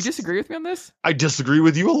 Stone Cold. Do you disagree with me on this? I disagree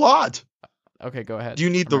with you a lot. Okay, go ahead. Do you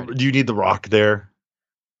need the Rock there?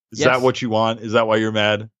 Is that what you want? Is that why you're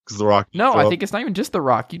mad? Because the Rock? No, I think it's not even just the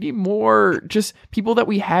Rock. You need more just people that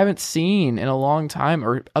we haven't seen in a long time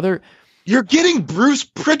or other. You're getting Bruce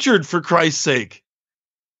Pritchard, for Christ's sake.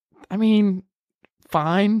 I mean,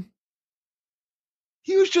 fine.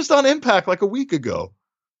 He was just on Impact like a week ago,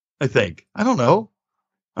 I think. I don't know.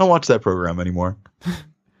 I don't watch that program anymore.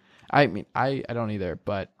 I mean, I don't either,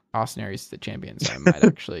 but Austin Aries is the champion, so I might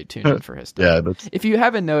actually tune in for his stuff. Yeah, if you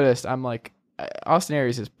haven't noticed, I'm like, Austin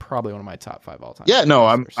Aries is probably one of my top 5 all time. Yeah, no,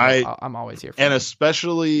 I'm always here for and him.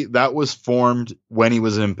 Especially that was formed when he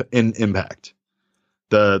was in Impact.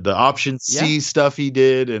 The option C stuff he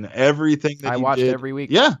did and everything that I he watched did. every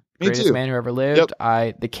week. Yeah, me Greatest too. Man Who Ever Lived.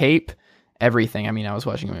 Yep. The Cape everything. I mean, I was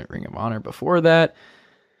watching him at Ring of Honor before that.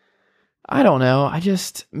 I don't know.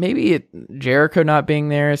 Maybe Jericho not being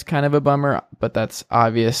there is kind of a bummer, but that's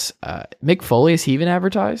obvious. Mick Foley, is he even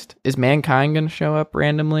advertised? Is Mankind going to show up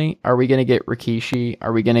randomly? Are we going to get Rikishi?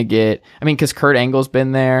 Are we going to get, because Kurt Angle's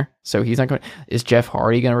been there, so he's not going. Is Jeff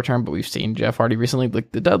Hardy going to return? But we've seen Jeff Hardy recently.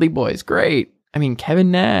 Like the Dudley Boys, great.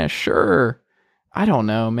 Kevin Nash, sure. I don't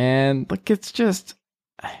know, man. Like it's just,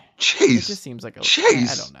 Chase. It just seems like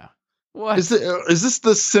Chase. I don't know. What is this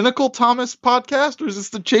the Cynical Thomas podcast or is this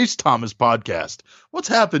the Chase Thomas podcast? What's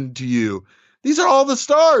happened to you? These are all the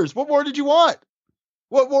stars. What more did you want?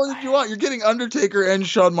 What more did you want? You're getting Undertaker and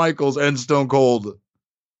Shawn Michaels and Stone Cold.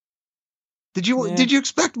 Did you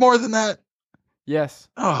expect more than that? Yes.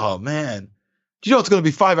 Oh man. You know it's going to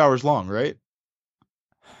be 5 hours long, right?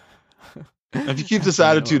 If you keep this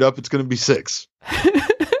attitude up, it's going to be 6.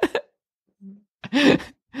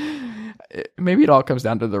 Maybe it all comes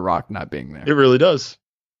down to The Rock not being there. It really does.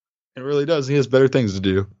 It really does. He has better things to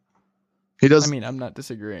do. He does. I'm not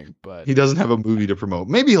disagreeing, but he doesn't have a movie to promote.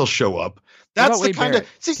 Maybe he'll show up. That's the kind of.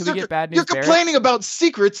 See, you're complaining about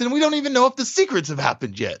secrets, and we don't even know if the secrets have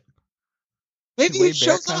happened yet. Maybe he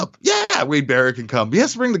shows up. Yeah, Wade Barrett can come. He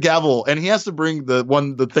has to bring the gavel, and he has to bring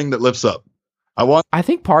the thing that lifts up. I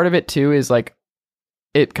think part of it too is like,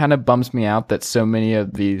 it kind of bums me out that so many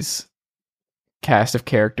of these cast of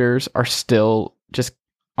characters are still just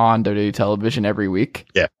on WWE television every week.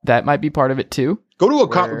 Yeah. That might be part of it too. Go to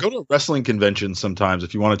a wrestling convention sometimes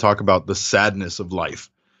if you want to talk about the sadness of life.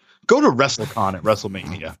 Go to WrestleCon at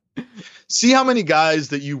WrestleMania. See how many guys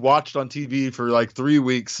that you watched on TV for like 3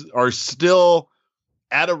 weeks are still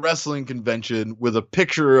at a wrestling convention with a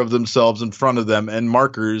picture of themselves in front of them and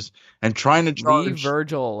markers and trying to charge Leave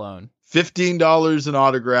Virgil alone. $15 an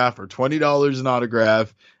autograph or $20 an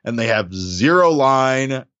autograph, and they have zero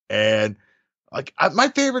line. And like my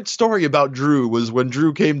favorite story about Drew was when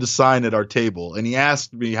Drew came to sign at our table, and he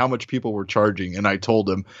asked me how much people were charging, and I told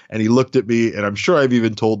him, and he looked at me, and I'm sure I've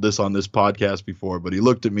even told this on this podcast before, but he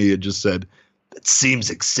looked at me and just said, "That seems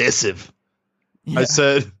excessive." Yeah. I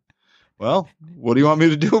said, "Well, what do you want me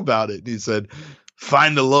to do about it?" And he said,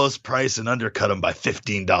 "Find the lowest price and undercut them by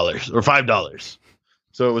 $15 or $5.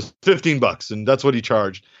 So it was $15, and that's what he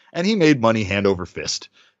charged. And he made money hand over fist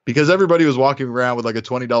because everybody was walking around with like a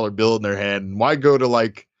 $20 bill in their hand. And why go to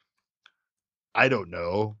like, I don't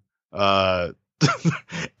know,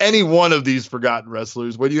 any one of these forgotten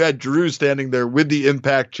wrestlers when you had Drew standing there with the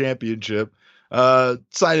Impact Championship,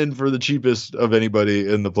 signing for the cheapest of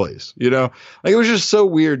anybody in the place, you know? Like, it was just so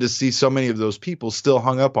weird to see so many of those people still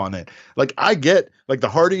hung up on it. Like, I get, like, the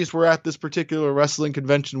Hardys were at this particular wrestling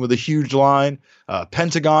convention with a huge line.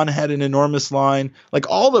 Pentagon had an enormous line. Like,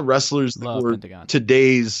 all the wrestlers that were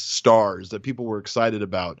today's stars that people were excited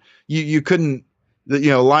about, you couldn't,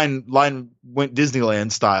 line went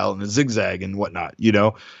Disneyland style and a zigzag and whatnot,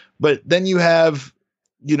 but then you have,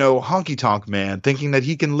 Honky Tonk Man thinking that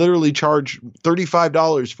he can literally charge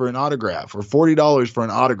 $35 for an autograph or $40 for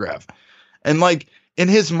an autograph. And like in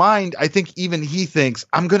his mind, I think even he thinks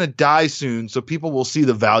I'm going to die soon. So people will see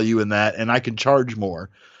the value in that and I can charge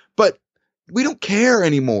more, but we don't care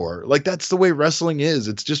anymore. Like that's the way wrestling is.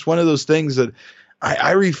 It's just one of those things that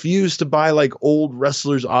I refuse to buy like old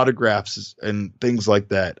wrestlers autographs and things like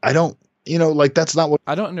that. I don't, like that's not what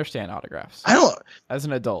I don't understand autographs. I don't as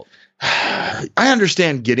an adult. I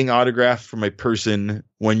understand getting autographed from a person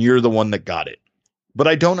when you're the one that got it, but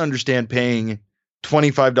I don't understand paying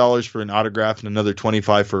 $25 for an autograph and another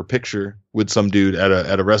 $25 for a picture with some dude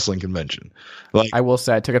at a wrestling convention. Like I will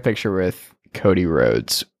say, I took a picture with Cody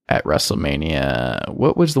Rhodes at WrestleMania.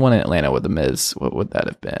 What was the one in Atlanta with The Miz? What would that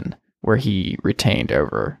have been? Where he retained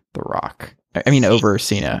over The Rock. I mean, over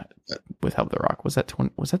Cena with help The Rock. Was that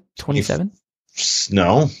 27?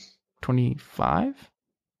 No. 25?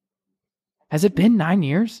 Has it been 9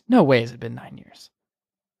 years? No way has it been 9 years.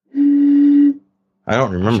 I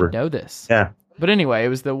don't remember. I should know this. Yeah. But anyway, it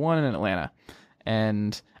was the one in Atlanta.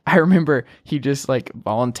 And I remember he just like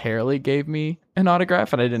voluntarily gave me an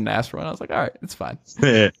autograph and I didn't ask for one. I was like, all right, it's fine.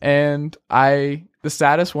 And the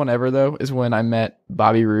saddest one ever though is when I met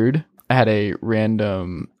Bobby Roode. I had a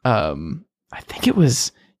random, I think it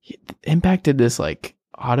was impacted this like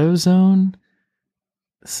AutoZone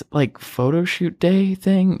like photo shoot day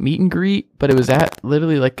thing, meet and greet, but it was at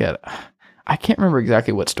literally like I can't remember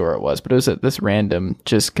exactly what store it was, but it was at this random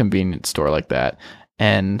just convenience store like that.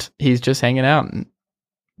 And he's just hanging out and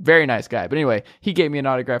very nice guy. But anyway, he gave me an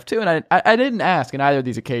autograph too. And I didn't ask in either of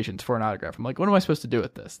these occasions for an autograph. I'm like, what am I supposed to do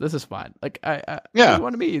with this? This is fine. Like I just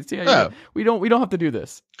want to meet. Yeah. We don't have to do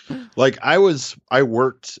this. Like I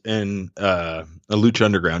worked in a Lucha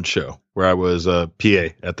Underground show where I was a PA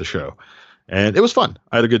at the show. And it was fun.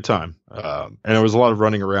 I had a good time. And there was a lot of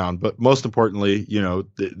running around. But most importantly, the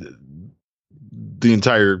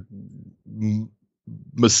entire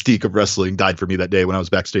mystique of wrestling died for me that day when I was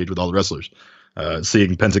backstage with all the wrestlers.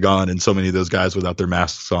 Seeing Pentagon and so many of those guys without their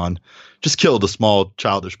masks on just killed a small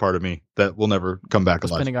childish part of me that will never come back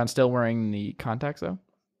alive. Was Pentagon still wearing the contacts though?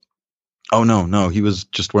 Oh no, he was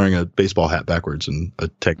just wearing a baseball hat backwards and a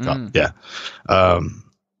tank top. Yeah.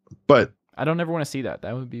 But I don't ever want to see that.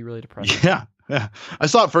 That would be really depressing. Yeah. I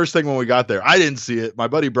saw it first thing when we got there. I didn't see it. My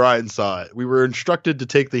buddy Brian saw it. We were instructed to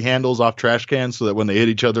take the handles off trash cans so that when they hit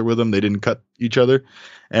each other with them, they didn't cut each other.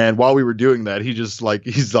 And while we were doing that,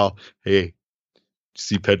 he's all, hey,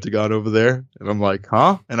 see Pentagon over there? And I'm like,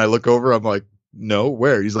 huh? And I look over, I'm like, no,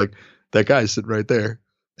 where? He's like, that guy's sitting right there.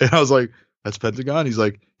 And I was like, that's Pentagon? He's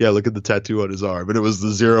like, yeah, look at the tattoo on his arm. And it was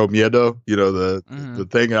the Zero Miedo, the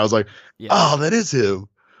thing. And I was like, oh, that is him.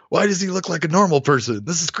 Why does he look like a normal person?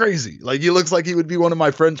 This is crazy. Like, he looks like he would be one of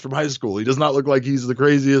my friends from high school. He does not look like he's the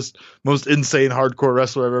craziest, most insane hardcore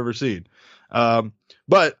wrestler I've ever seen.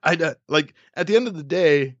 But at the end of the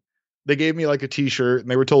day, they gave me like a t-shirt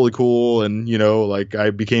and they were totally cool. And, I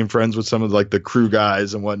became friends with some of the crew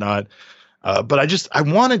guys and whatnot. But I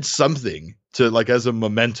wanted something to as a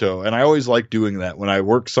memento. And I always like doing that when I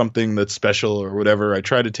work something that's special or whatever. I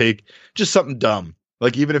try to take just something dumb.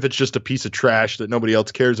 Like, even if it's just a piece of trash that nobody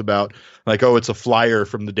else cares about, like, oh, it's a flyer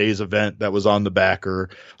from the day's event that was on the back, or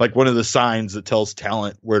like one of the signs that tells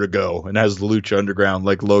talent where to go and has the Lucha Underground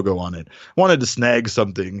logo on it. I wanted to snag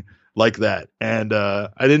something like that. And I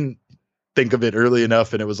didn't think of it early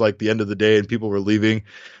enough. And it was the end of the day and people were leaving.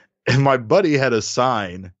 And my buddy had a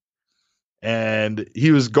sign and he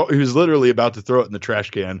was literally about to throw it in the trash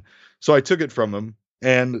can. So I took it from him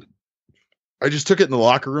and I just took it in the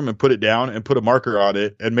locker room and put it down and put a marker on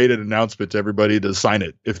it and made an announcement to everybody to sign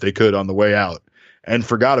it if they could on the way out, and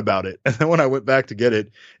forgot about it. And then when I went back to get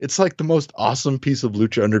it, it's the most awesome piece of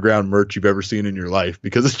Lucha Underground merch you've ever seen in your life,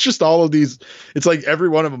 because it's just all of these. It's every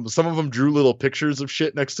one of them. Some of them drew little pictures of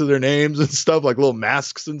shit next to their names and stuff, like little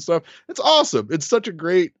masks and stuff. It's awesome. It's such a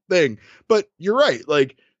great thing. But you're right.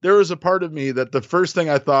 There was a part of me that the first thing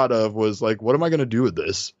I thought of was what am I going to do with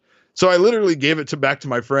this? So I literally gave it back to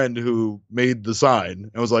my friend who made the sign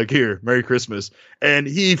and was like, here, Merry Christmas. And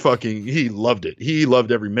he loved it. He loved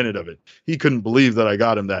every minute of it. He couldn't believe that I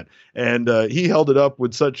got him that. And he held it up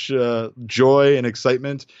with such joy and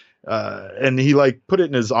excitement. And he put it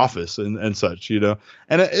in his office and such, And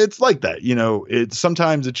it's like that,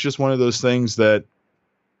 sometimes it's just one of those things that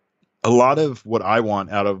a lot of what I want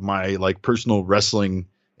out of my personal wrestling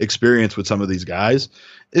experience with some of these guys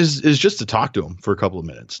is just to talk to them for a couple of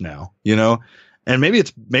minutes now, and maybe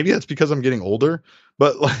that's because I'm getting older,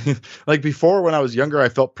 but before, when I was younger, I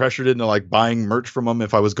felt pressured into buying merch from them.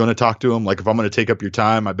 If I was going to talk to them, if I'm going to take up your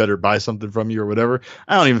time, I better buy something from you or whatever.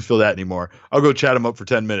 I don't even feel that anymore. I'll go chat them up for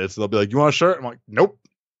 10 minutes. They'll be like, you want a shirt? I'm like, nope.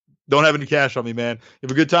 Don't have any cash on me, man. You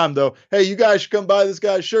have a good time though. Hey, you guys should come buy this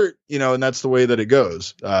guy's shirt, and that's the way that it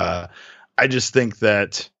goes. I just think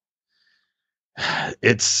that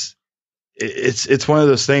it's one of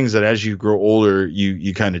those things that as you grow older,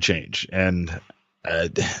 you kind of change. And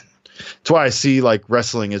that's why I see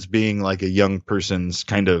wrestling as being a young person's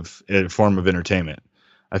kind of form of entertainment.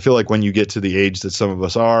 I feel when you get to the age that some of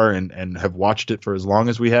us are and have watched it for as long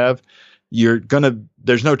as we have,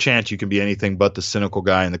 there's no chance you can be anything but the cynical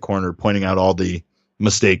guy in the corner pointing out all the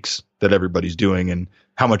mistakes that everybody's doing and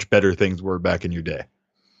how much better things were back in your day.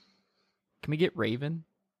 Can we get Raven?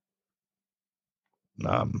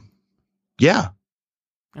 Yeah.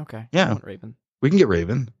 Okay. Yeah. I want Raven. We can get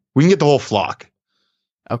Raven. We can get the whole flock.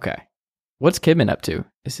 Okay. What's Kidman up to?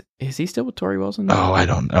 Is he still with Tori Wilson? Oh, I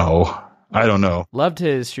don't know. Loved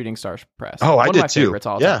his Shooting Stars press. Oh, one I of did my too. Favorites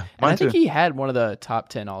all Yeah, time. And I think he had one of the top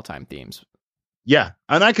 10 all-time themes. Yeah,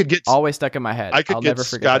 and I could get always stuck in my head. I could I'll get never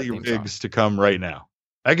forget Scotty Riggs to come right now.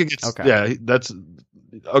 I could get. Okay. Yeah, that's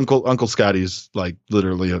Uncle Scotty's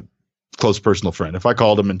literally a close personal friend. If I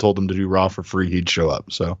called him and told him to do Raw for free, he'd show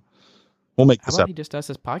up. So we'll make this How about up. he just does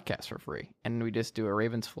his podcast for free and we just do a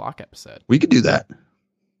Ravens Flock episode? We could do that.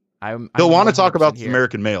 He'll want to talk about the here.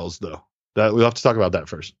 American males though. That we'll have to talk about that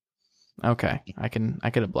first. Okay, I can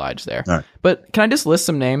oblige there. All right. But can I just list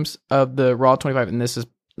some names of the Raw 25? And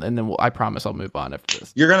then I promise I'll move on after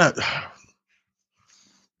this. You're gonna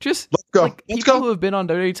just let's go. Let's people go. Who have been on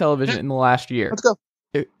WWE television in the last year. Let's go.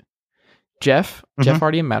 Jeff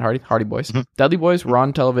Hardy and Matt Hardy Boys. Dudley Boys were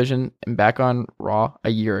on television and back on Raw a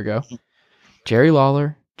year ago. Jerry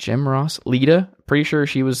Lawler, Jim Ross, Lita. Pretty sure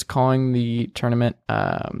she was calling the tournament,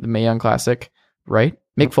 the Mae Young Classic, right?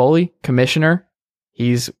 Mick Foley, Commissioner.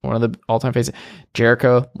 He's one of the all-time favorites.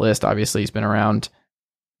 Jericho list, obviously, he's been around.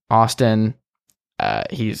 Austin,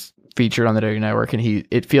 he's featured on the WWE Network, and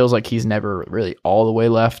it feels like he's never really all the way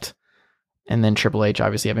left. And then Triple H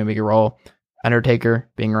obviously having a bigger role. Undertaker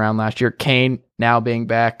being around last year. Kane now being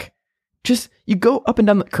back. Just, you go up and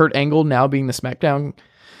down. Kurt Angle now being the SmackDown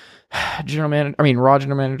Raw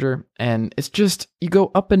general manager. And it's just, you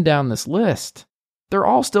go up and down this list. They're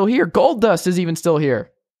all still here. Goldust is even still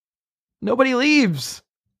here. Nobody leaves.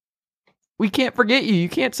 We can't forget you. You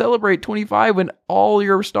can't celebrate 25 when all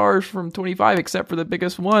your stars from 25, except for the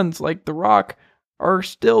biggest ones like The Rock, are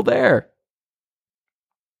still there.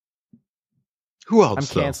 Who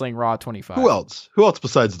else? I'm canceling Raw 25. Who else? Who else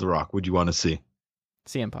besides The Rock would you want to see?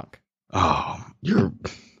 CM Punk. Oh, you're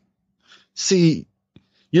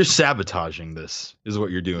sabotaging this, is what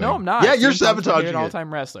you're doing. No, I'm not. Yeah, you're CM Punk's sabotaging an it.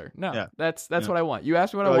 all-time wrestler. No, Yeah. that's what I want. You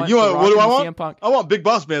asked me what I want. What do I want? CM Punk. I want Big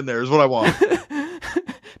Boss Man there is what I want.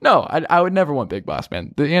 No, I would never want Big Boss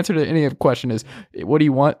Man. The answer to any question is, what do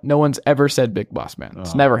you want? No one's ever said Big Boss Man.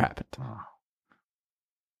 It's never happened.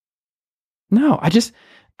 No,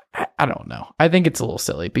 I don't know. I think it's a little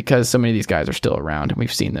silly because so many of these guys are still around and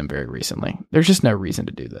we've seen them very recently. There's just no reason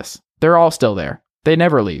to do this. They're all still there. They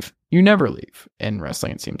never leave. You never leave in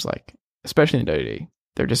wrestling, it seems like, especially in WWE.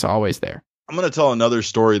 They're just always there. I'm going to tell another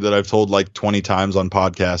story that I've told like 20 times on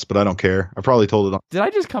podcasts, but I don't care. I probably told it on. Did I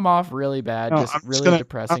just come off really bad? No,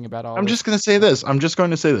 Depressing about all I'm this? just going to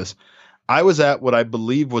say this. I was at what I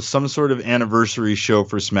believe was some sort of anniversary show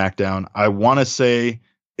for SmackDown. I want to say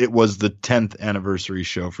it was the 10th anniversary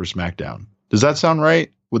show for SmackDown. Does that sound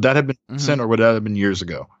right? Would that have been recent or would that have been years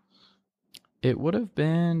ago? It would have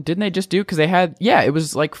been. Didn't they just do? Because they had. Yeah, it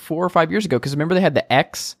was like 4 or 5 years ago. Because remember they had the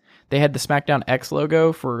X. They had the SmackDown X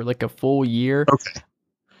logo for like a full year. Okay.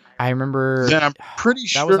 I remember. Then I'm pretty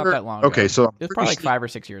sure. That was not that long ago. Okay, so it was probably like 5 or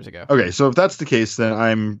 6 years ago. Okay, so if that's the case, then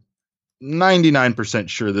I'm 99%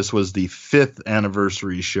 sure this was the 5th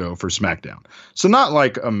anniversary show for SmackDown. So not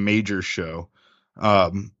like a major show,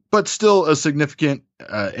 but still a significant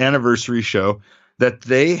anniversary show that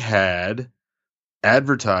they had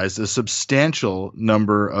advertised a substantial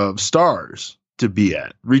number of stars to be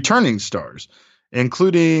at, returning stars,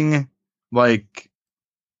 including like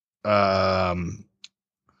Cena.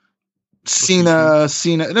 There's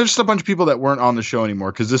just a bunch of people that weren't on the show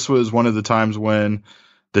anymore because this was one of the times when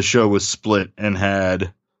the show was split and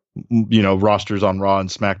had, rosters on Raw and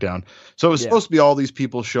SmackDown. So it was supposed to be all these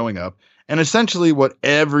people showing up. And essentially what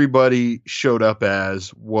everybody showed up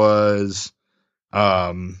as was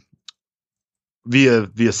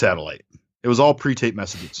via satellite. It was all pre-tape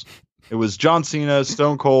messages. It was John Cena,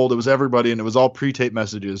 Stone Cold. It was everybody, and it was all pre-tape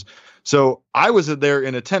messages. So I was there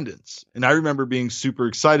in attendance, and I remember being super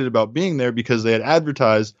excited about being there because they had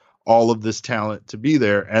advertised all of this talent to be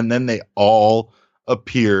there, and then they all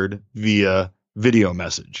appeared via video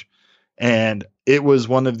message. And it was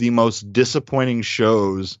one of the most disappointing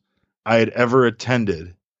shows I had ever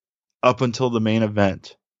attended up until the main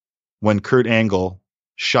event when Kurt Angle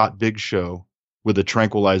shot Big Show with a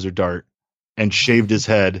tranquilizer dart and shaved his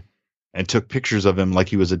head and took pictures of him like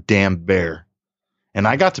he was a damn bear. And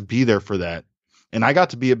I got to be there for that. And I got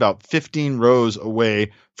to be about 15 rows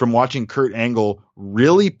away from watching Kurt Angle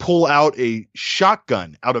really pull out a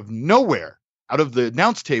shotgun out of nowhere, out of the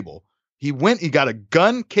announce table. He got a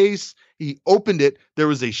gun case. He opened it. There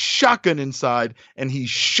was a shotgun inside, and he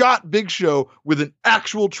shot Big Show with an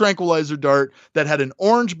actual tranquilizer dart that had an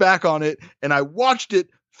orange back on it. And I watched it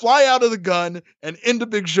fly out of the gun and into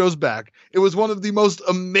Big Show's back. It was one of the most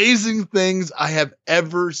amazing things I have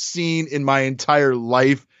ever seen in my entire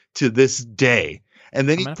life to this day. And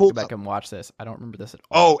then he pulled back and watch this. I don't remember this at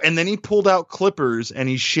all. Oh, and then he pulled out clippers and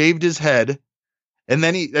he shaved his head. And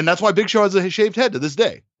that's why Big Show has a shaved head to this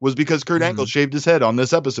day, was because Kurt Angle shaved his head on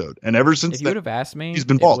this episode. And ever since if you would have asked me, he's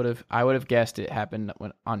been bald. I would have guessed it happened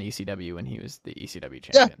on ECW when he was the ECW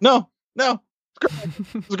champion. Yeah, no.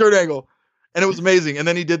 It was Kurt Angle. And it was amazing. And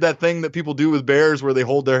then he did that thing that people do with bears where they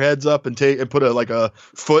hold their heads up and put a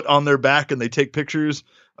foot on their back and they take pictures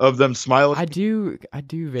of them smiling. I do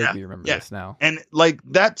vaguely remember this now. And like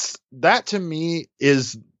that to me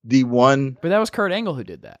is the one. But that was Kurt Angle who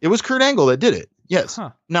did that. It was Kurt Angle that did it. Yes. Huh.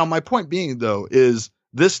 Now my point being though is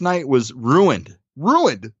this night was ruined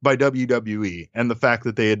by WWE and the fact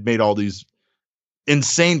that they had made all these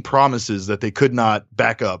insane promises that they could not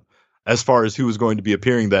back up as far as who was going to be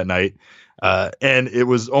appearing that night. And it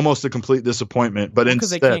was almost a complete disappointment. But because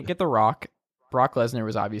they can't get The Rock. Brock Lesnar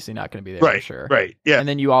was obviously not going to be there, right, for sure. Right, yeah. And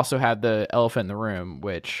then you also had the elephant in the room,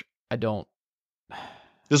 which I don't...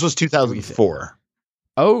 This was 2004.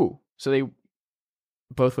 Oh, so they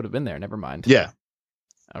both would have been there. Never mind. Yeah.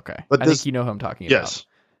 Okay. But I think you know who I'm talking about. Yes.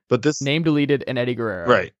 But this Name deleted and Eddie Guerrero.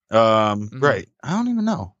 right. Right. I don't even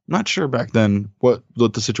know. I'm not sure back then what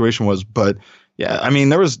the situation was, but yeah, I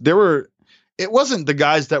mean, it wasn't the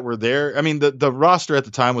guys that were there. I mean, the roster at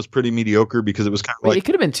the time was pretty mediocre because it was kind of like, it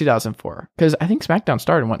could have been 2004 because I think SmackDown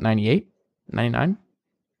started in what, 98, 99?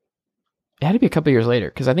 It had to be a couple years later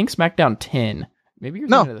because I think SmackDown 10. Maybe you're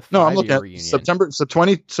thinking of the I'm looking at reunion. September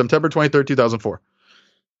 23rd, 2004,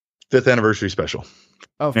 5th anniversary special.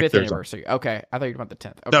 Oh, Next 5th Thursday. anniversary. Okay, I thought you meant the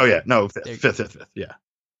 10th. Okay. No, yeah, no, 5th, yeah,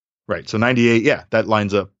 right. So 98, yeah, that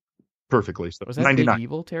lines up perfectly. So Was that 99. Big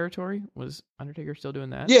Evil territory? Was Undertaker still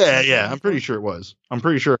doing that? Yeah, I'm pretty sure it was. I'm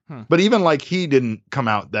pretty sure. But even like he didn't come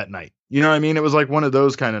out that night. You know what I mean? It was like one of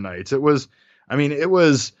those kind of nights. It was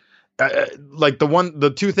like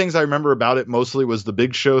the two things I remember about it mostly was the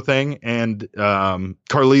Big Show thing and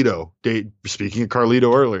Carlito. Speaking of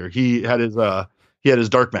Carlito earlier, he had his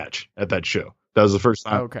dark match at that show. That was the first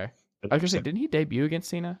time. Okay. I was gonna say, didn't he debut against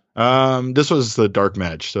Cena? This was the dark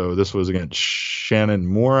match, so this was against Shannon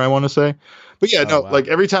Moore, I want to say. But yeah, wow. Like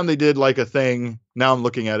every time they did like a thing, now I'm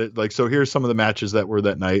looking at it, like, so here's some of the matches that were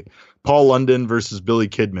that night. Paul London versus Billy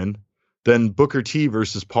Kidman, then Booker T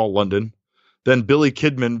versus Paul London, then Billy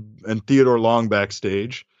Kidman and Theodore Long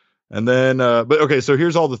backstage. And then, but okay, so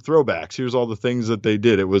here's all the throwbacks. Here's all the things that they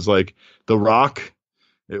did. It was like The Rock.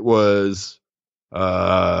 It was,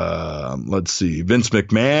 let's see, Vince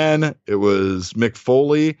McMahon. It was Mick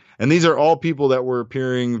Foley. And these are all people that were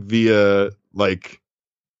appearing via like,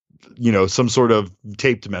 you know, some sort of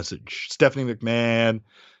taped message. Stephanie McMahon,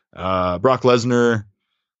 Brock Lesnar.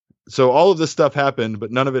 So all of this stuff happened,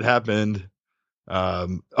 but none of it happened.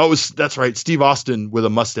 That's right. Steve Austin with a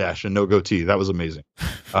mustache and no goatee. That was amazing.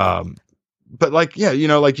 But like, yeah, you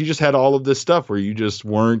know, like you just had all of this stuff where you just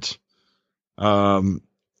weren't,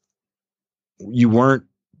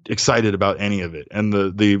 excited about any of it. And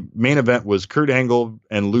the main event was Kurt Angle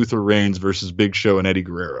and Luther Reigns versus Big Show and Eddie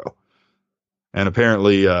Guerrero. And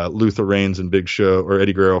apparently, Luther Reigns and Big Show or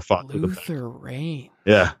Eddie Guerrero fought. Luther Reigns.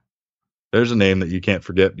 Yeah. There's a name that you can't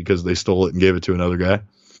forget because they stole it and gave it to another guy.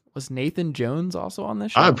 Was Nathan Jones also on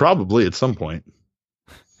this show? Probably at some point.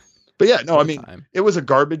 But yeah, no, I mean, it was a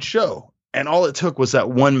garbage show. And all it took was that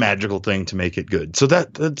one magical thing to make it good. So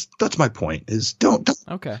that's my point is don't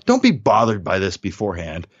be bothered by this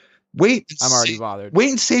beforehand. I'm already bothered. Wait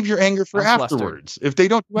and save your anger for afterwards. If they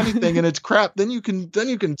don't do anything and it's crap, then you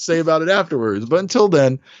can say about it afterwards. But until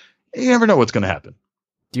then, you never know what's going to happen.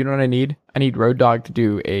 Do you know what I need? I need Road Dogg to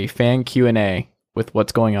do a fan Q&A with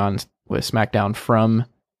what's going on with SmackDown from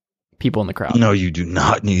people in the crowd. No, you do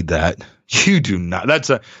not need that. You do not.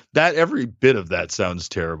 That every bit of that sounds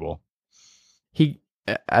terrible.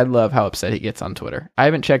 I love how upset he gets on Twitter. I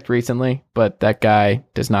haven't checked recently, but that guy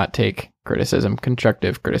does not take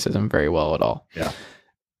constructive criticism very well at all. Yeah.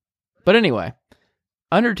 But anyway,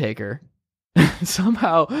 Undertaker,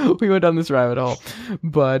 somehow we went down this rabbit hole,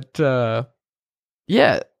 but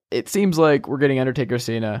yeah, it seems like we're getting Undertaker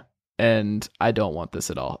Cena, and I don't want this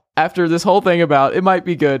at all. After this whole thing about it might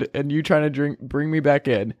be good, and you trying to bring me back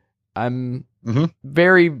in, I'm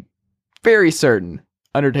very, very certain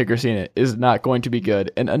Undertaker Cena is not going to be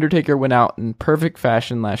good. And Undertaker went out in perfect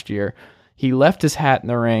fashion last year. He left his hat in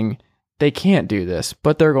the ring. They can't do this,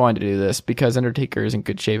 but they're going to do this because Undertaker is in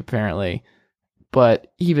good shape apparently.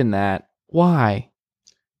 But even that, why?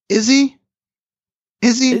 Is he?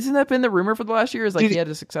 Isn't that been the rumor for the last year? Is like he had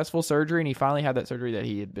a successful surgery and he finally had that surgery that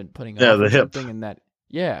he had been putting off. Yeah, the hip. And that,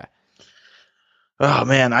 yeah. Oh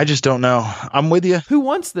man, I just don't know. I'm with you. Who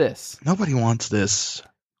wants this? Nobody wants this.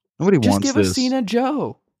 Just give us Cena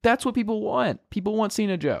Joe. That's what people want. People want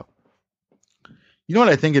Cena Joe. You know what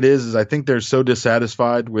I think it is I think they're so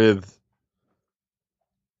dissatisfied with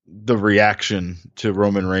the reaction to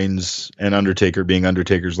Roman Reigns and Undertaker being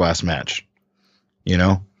Undertaker's last match. You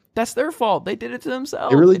know? That's their fault. They did it to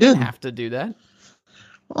themselves. They really didn't have to do that.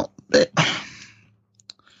 Well,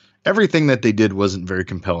 everything that they did wasn't very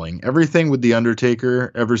compelling. Everything with the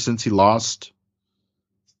Undertaker ever since he lost,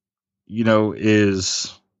 you know,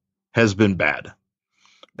 has been bad.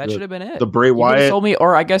 That should have been it. The Bray Wyatt sold me,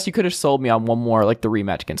 or I guess you could have sold me on one more, like the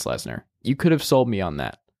rematch against Lesnar. You could have sold me on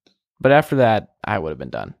that. But after that, I would have been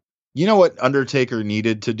done. You know what Undertaker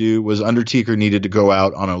needed to do was Undertaker needed to go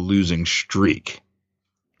out on a losing streak.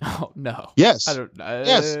 Oh no. Yes. I don't.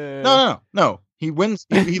 Yes. No. He wins.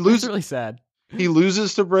 He loses. It's really sad. He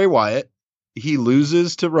loses to Bray Wyatt. He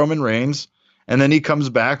loses to Roman Reigns. And then he comes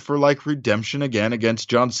back for like redemption again against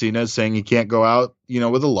John Cena, saying he can't go out, you know,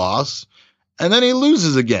 with a loss. And then he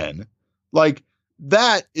loses again. Like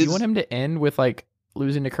that is. You want him to end with like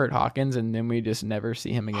losing to Kurt Hawkins and then we just never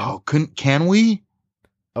see him again? Oh, can we?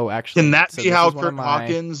 Oh, actually, Can that so be this how is one of Kurt my-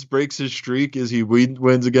 Hawkins breaks his streak? Is he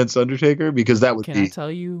wins against Undertaker? Because that would Can be I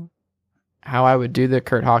tell you how I would do the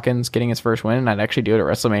Kurt Hawkins getting his first win? And I'd actually do it at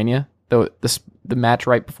WrestleMania. The match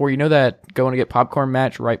right before, you know, that going to get popcorn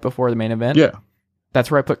match right before the main event? yeah. That's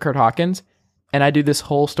where I put Kurt Hawkins. And I do this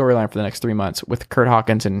whole storyline for the next 3 months with Kurt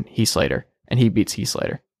Hawkins and Heath Slater. And he beats Heath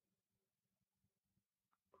Slater.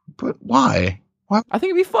 But why? Why? I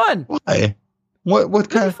think it'd be fun. Why? What It'd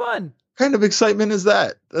be kind of fun. excitement is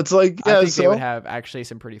that? That's like, yeah, I think so they would have actually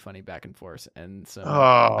some pretty funny back and forth. And some, oh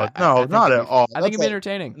I no, think not it'd at be- all. I think it'd be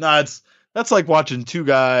entertaining. No, that's like watching two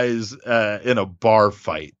guys in a bar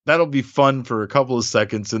fight. That'll be fun for a couple of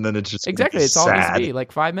seconds, and then it's just gonna Exactly. be It's all it needs to sad. be,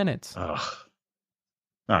 like 5 minutes. Ugh.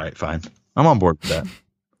 All right, fine. I'm on board with that.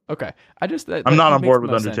 Okay. I'm not on board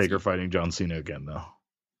with makes the most Undertaker sense. fighting John Cena again, though.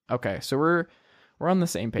 Okay, so we're on the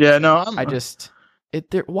same page. Yeah, then. no,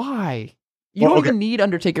 Why? You Well, don't okay. even need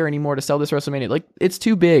Undertaker anymore to sell this WrestleMania. Like, it's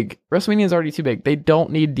too big. WrestleMania is already too big. They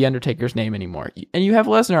don't need the Undertaker's name anymore. And you have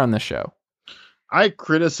Lesnar on this show. I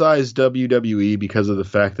criticize WWE because of the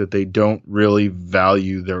fact that they don't really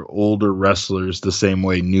value their older wrestlers the same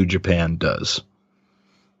way New Japan does.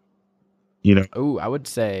 You know, Oh, I would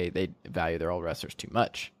say they value their old wrestlers too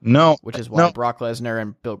much, no, which is why no. Brock Lesnar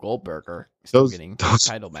and Bill Goldberg are still Those- getting those-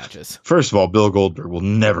 title matches. First of all, Bill Goldberg will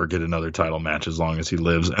never get another title match as long as he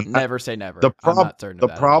lives. And Never say never. the I'm not certain of the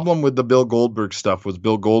that at problem with the Bill Goldberg stuff was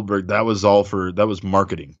Bill Goldberg. That was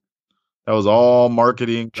marketing. That was all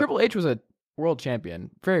marketing. all. Triple H was a world champion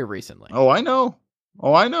very recently. Oh, I know.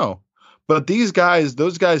 But those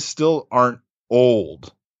guys still aren't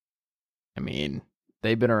old. I mean,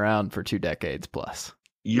 they've been around for 2 decades plus.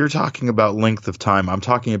 You're talking about length of time. I'm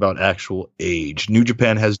talking about actual age. New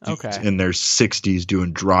Japan has dudes Okay. in their 60s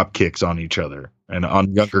doing drop kicks on each other and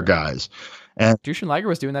on younger Sure. guys. And Jushin Liger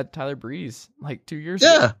was doing that to Tyler Breeze like 2 years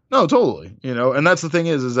ago. yeah, no, totally. You know, and that's the thing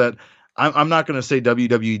is that I'm not going to say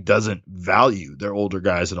WWE doesn't value their older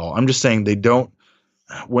guys at all. I'm just saying they don't.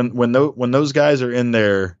 When those guys are in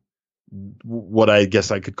their, what I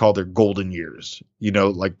guess I could call their golden years, you know,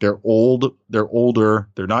 like they're older,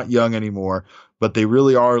 they're not young anymore, but they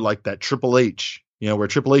really are like that Triple H, you know, where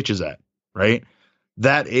Triple H is at, right?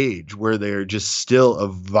 That age where they're just still a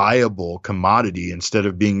viable commodity instead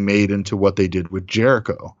of being made into what they did with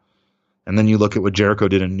Jericho. And then you look at what Jericho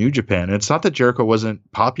did in New Japan. And it's not that Jericho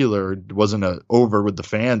wasn't popular, wasn't over with the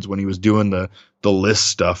fans when he was doing the list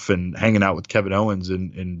stuff and hanging out with Kevin Owens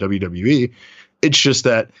in WWE. It's just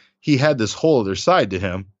that he had this whole other side to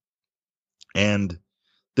him. And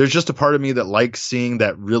there's just a part of me that likes seeing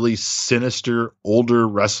that really sinister older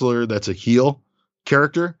wrestler that's a heel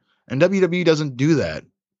character. And WWE doesn't do that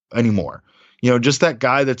anymore. You know, just that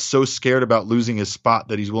guy that's so scared about losing his spot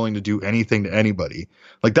that he's willing to do anything to anybody.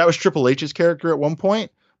 Like that was Triple H's character at one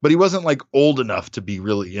point, but he wasn't like old enough to be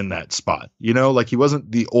really in that spot. You know, like he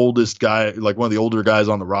wasn't the oldest guy, like one of the older guys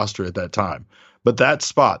on the roster at that time. But that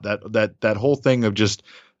spot, that whole thing of just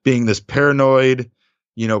being this paranoid,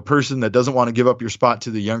 you know, person that doesn't want to give up your spot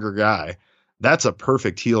to the younger guy, that's a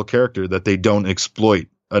perfect heel character that they don't exploit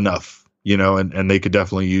enough, you know, and they could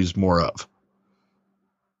definitely use more of.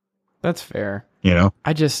 That's fair. You know?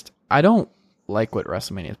 I don't like what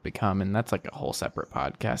WrestleMania has become, and that's like a whole separate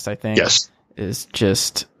podcast, I think. Yes. Is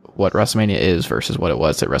just what WrestleMania is versus what it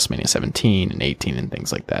was at WrestleMania 17 and 18 and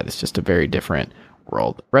things like that. It's just a very different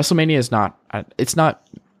world. WrestleMania is not, it's not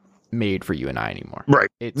made for you and I anymore. Right.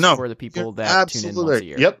 It's No, for the people you're that tune in once a right.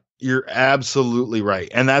 year. Yep. You're absolutely right.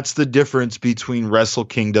 And that's the difference between Wrestle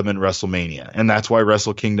Kingdom and WrestleMania. And that's why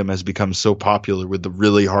Wrestle Kingdom has become so popular with the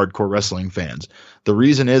really hardcore wrestling fans. The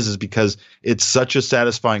reason is because it's such a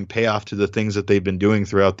satisfying payoff to the things that they've been doing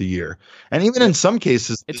throughout the year. And even in some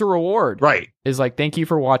cases, It's a reward. right. Is like, thank you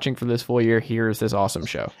for watching for this full year. Here's this awesome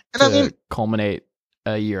show And to I mean, culminate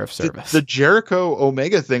a year of service. The Jericho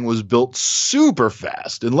Omega thing was built super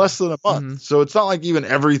fast in less than a month. Mhm. So it's not like even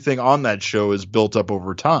everything on that show is built up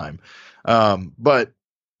over time. But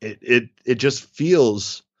it just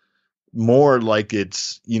feels more like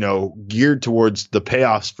it's, you know, geared towards the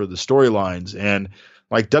payoffs for the storylines. And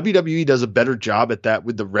like WWE does a better job at that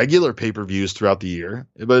with the regular pay-per-views throughout the year.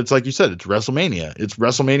 But it's like you said, it's WrestleMania.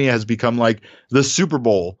 WrestleMania has become like the Super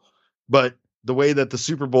Bowl, but the way that the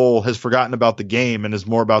Super Bowl has forgotten about the game and is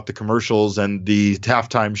more about the commercials and the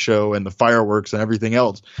halftime show and the fireworks and everything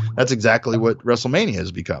else. That's exactly what WrestleMania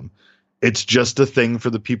has become. It's just a thing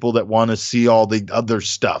for the people that want to see all the other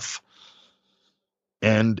stuff.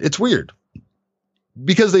 And it's weird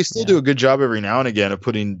because they still do a good job every now and again of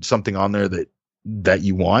putting something on there that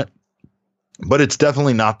you want, but it's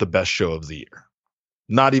definitely not the best show of the year.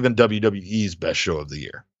 Not even WWE's best show of the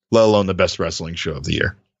year, let alone the best wrestling show of the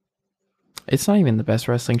year. It's not even the best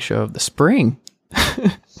wrestling show of the spring.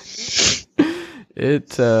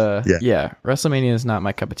 Yeah, WrestleMania is not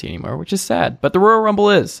my cup of tea anymore, which is sad. But the Royal Rumble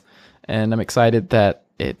is. And I'm excited that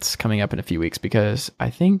it's coming up in a few weeks because I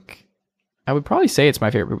think I would probably say it's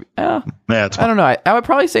my favorite. I don't know. I would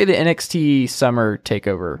probably say the NXT Summer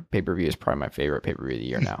Takeover pay-per-view is probably my favorite pay-per-view of the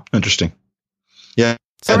year now. Interesting. Yeah.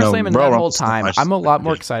 SummerSlam in that whole time, I'm a lot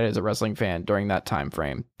more excited as a wrestling fan during that time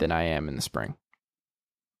frame than I am in the spring.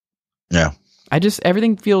 Yeah.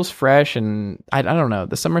 Everything feels fresh, and I don't know.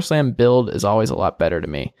 The SummerSlam build is always a lot better to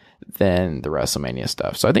me than the WrestleMania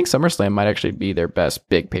stuff. So I think SummerSlam might actually be their best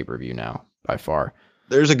big pay-per-view now, by far.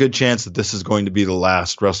 There's a good chance that this is going to be the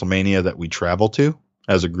last WrestleMania that we travel to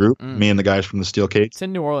as a group, me and the guys from the Steel Cage. It's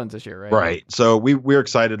in New Orleans this year, right? Right. So we're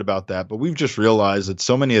excited about that, but we've just realized that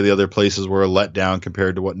so many of the other places were a letdown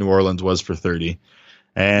compared to what New Orleans was for 30.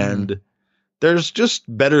 And there's just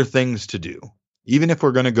better things to do. Even if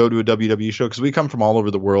we're going to go to a WWE show, because we come from all over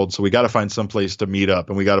the world, so we got to find some place to meet up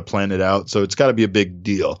and we got to plan it out. So it's got to be a big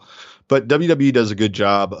deal. But WWE does a good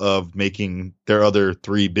job of making their other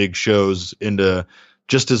 3 big shows into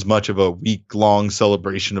just as much of a week-long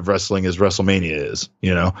celebration of wrestling as WrestleMania is,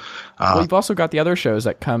 you know? Well, you've also got the other shows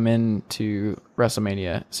that come into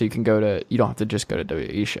WrestleMania, so you don't have to just go to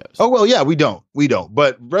WWE shows. Oh, well, yeah, we don't.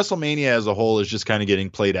 But WrestleMania as a whole is just kind of getting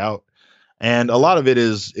played out. And a lot of it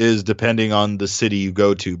is depending on the city you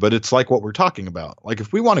go to, but it's like what we're talking about. Like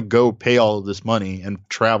if we want to go pay all of this money and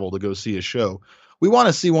travel to go see a show, we want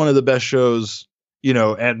to see one of the best shows, you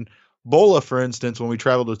know, and Bola, for instance, when we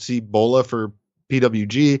traveled to see Bola for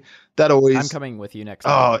PWG, that always, I'm coming with you next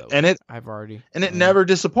time. It never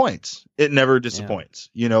disappoints. It never disappoints,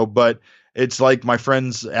 you know, but it's like my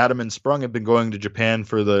friends Adam and Sprung have been going to Japan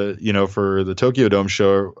for the Tokyo Dome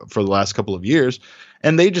show for the last couple of years,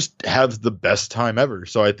 and they just have the best time ever.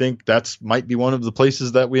 So I think might be one of the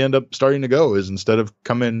places that we end up starting to go is instead of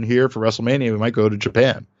coming here for WrestleMania, we might go to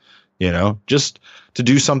Japan, you know, just to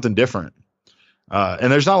do something different.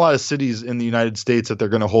 And there's not a lot of cities in the United States that they're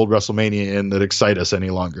going to hold WrestleMania in that excite us any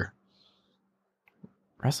longer.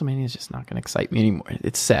 WrestleMania is just not going to excite me anymore.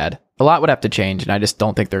 It's sad. A lot would have to change, and I just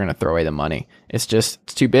don't think they're going to throw away the money. It's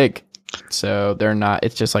too big. So they're not,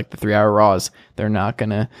 it's just like the 3-hour Raws. They're not going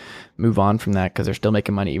to move on from that because they're still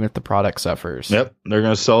making money, even if the product suffers. Yep. They're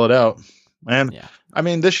going to sell it out. And I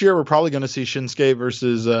mean, this year we're probably going to see Shinsuke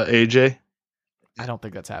versus AJ. I don't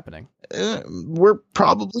think that's happening. We're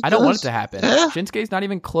probably. I don't want it to happen. Shinsuke's not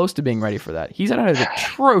even close to being ready for that. He's had an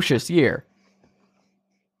atrocious year.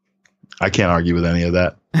 I can't argue with any of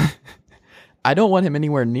that. I don't want him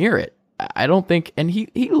anywhere near it. I don't think, and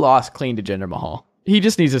he lost clean to Jinder Mahal. He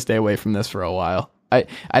just needs to stay away from this for a while.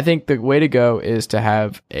 I think the way to go is to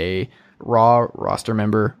have a Raw roster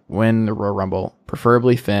member win the Royal Rumble,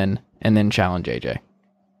 preferably Finn, and then challenge AJ.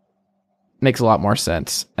 Makes a lot more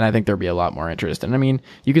sense, and I think there'd be a lot more interest. And I mean,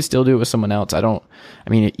 you could still do it with someone else.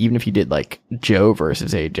 Even if you did like Joe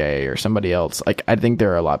versus AJ or somebody else, like I think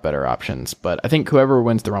there are a lot better options. But I think whoever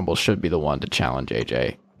wins the Rumble should be the one to challenge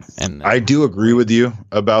AJ. And I do agree with you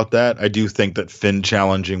about that. I do think that Finn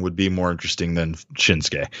challenging would be more interesting than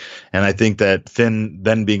Shinsuke. And I think that Finn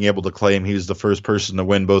then being able to claim he was the first person to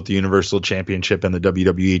win both the Universal Championship and the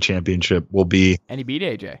WWE Championship will be, and he beat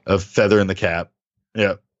AJ, a feather in the cap.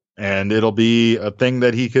 Yeah. And it'll be a thing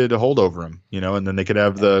that he could hold over him, you know, and then they could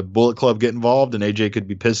have the Bullet Club get involved and AJ could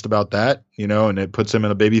be pissed about that, you know, and it puts him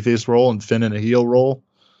in a babyface role and Finn in a heel role.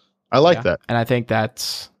 I like that. And I think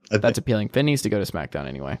that's appealing. Finn needs to go to SmackDown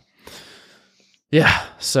anyway. Yeah.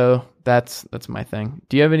 So that's my thing.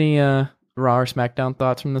 Do you have any Raw or SmackDown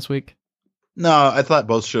thoughts from this week? No, I thought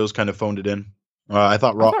both shows kind of phoned it in. I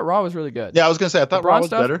thought Raw was really good. Yeah, I was going to say, I thought Raw was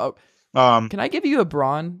better. Can I give you a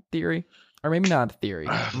Braun theory? Or maybe not a theory.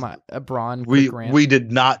 A Braun. We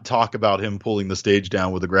did not talk about him pulling the stage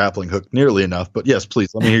down with a grappling hook nearly enough. But yes, please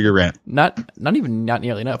let me hear your rant. Not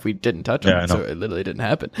nearly enough. We didn't touch him, so it literally didn't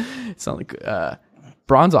happen. It's not like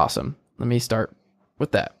Braun's awesome. Let me start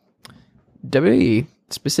with that. WWE,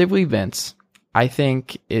 specifically Vince, I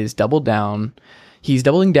think is doubled down. He's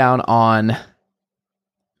doubling down on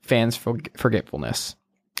fans' forgetfulness,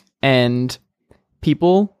 and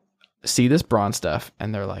people see this Braun stuff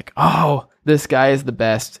and they're like, oh, this guy is the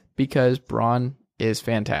best because Braun is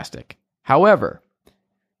fantastic. However,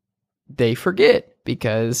 they forget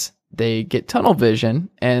because they get tunnel vision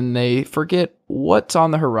and they forget what's on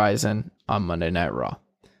the horizon on Monday Night Raw.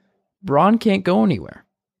 Braun can't go anywhere.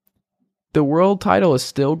 The world title is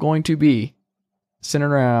still going to be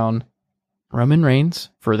centered around Roman Reigns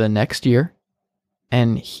for the next year,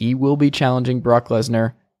 and he will be challenging Brock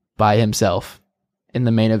Lesnar by himself in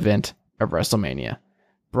the main event of WrestleMania.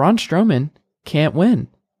 Braun Strowman can't win.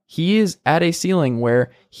 he is at a ceiling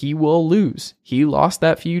where he will lose. He lost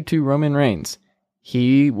that feud to Roman Reigns.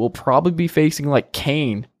 He will probably be facing like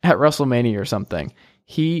Kane at WrestleMania or something.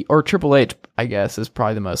 Or Triple H, I guess, is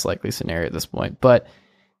probably the most likely scenario at this point. But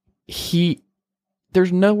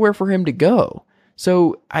there's nowhere for him to go.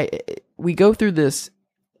 So we go through this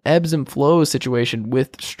ebbs and flows situation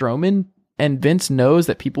with Strowman, and Vince knows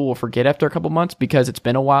that people will forget after a couple months because it's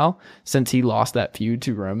been a while since he lost that feud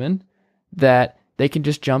to Roman, that they can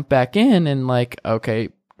just jump back in and like, okay,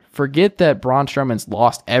 forget that Braun Strowman's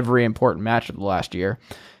lost every important match of the last year.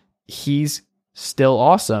 He's still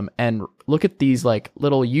awesome. And look at these like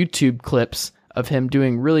little YouTube clips of him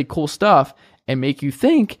doing really cool stuff and make you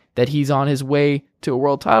think that he's on his way to a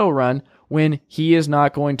world title run when he is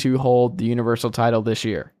not going to hold the Universal title this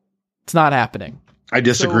year. It's not happening. I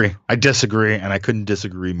disagree. I disagree, and I couldn't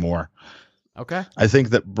disagree more. Okay. I think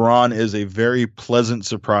that Braun is a very pleasant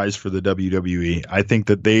surprise for the WWE. I think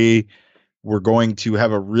that they were going to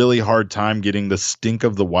have a really hard time getting the stink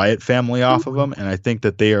of the Wyatt family off of him, and I think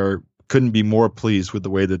that they couldn't be more pleased with the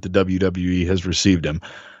way that the WWE has received him.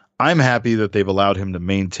 I'm happy that they've allowed him to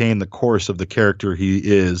maintain the course of the character he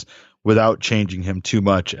is without changing him too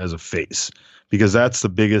much as a face, because that's the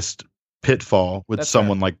biggest pitfall with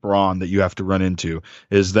someone like Braun that you have to run into,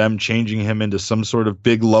 is them changing him into some sort of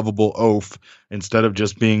big lovable oaf instead of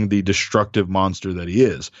just being the destructive monster that he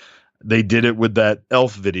is. They did it with that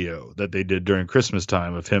Elf video that they did during Christmas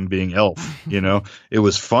time of him being Elf. It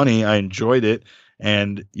was funny. I enjoyed it.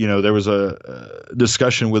 And, there was a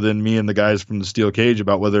discussion within me and the guys from the Steel Cage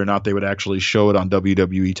about whether or not they would actually show it on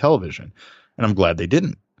WWE television. And I'm glad they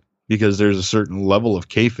didn't, because there's a certain level of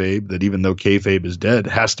kayfabe that, even though kayfabe is dead,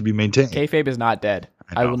 has to be maintained. Kayfabe is not dead.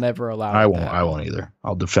 I will never allow I it. I won't either.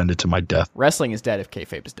 I'll defend it to my death. Wrestling is dead if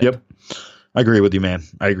kayfabe is dead. Yep. I agree with you, man.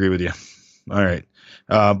 I agree with you. All right.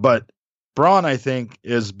 But Braun, I think,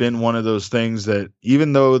 has been one of those things that,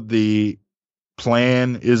 even though the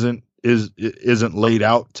plan isn't laid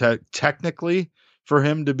out technically for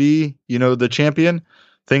him to be, the champion,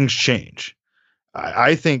 things change.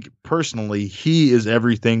 I think personally, he is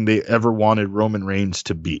everything they ever wanted Roman Reigns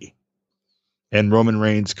to be. And Roman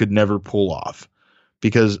Reigns could never pull off,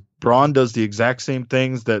 because Braun does the exact same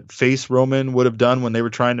things that face Roman would have done when they were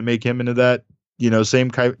trying to make him into that,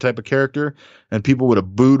 same type of character. And people would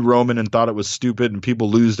have booed Roman and thought it was stupid, and people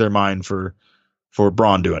lose their mind for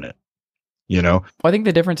Braun doing it. Well, I think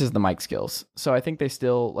the difference is the mic skills. So I think they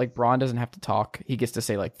still, like, Braun doesn't have to talk. He gets to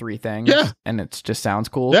say like 3 things. Yeah. And it just sounds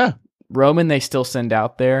cool. Yeah. Roman, they still send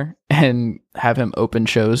out there and have him open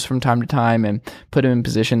shows from time to time and put him in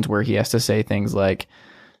positions where he has to say things like,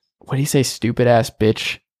 what do you say, stupid ass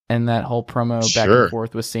bitch, and that whole promo back and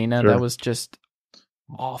forth with Cena. Sure. That was just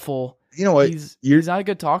awful. You know what? He's not a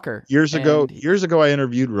good talker. Years ago, I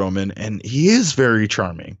interviewed Roman, and he is very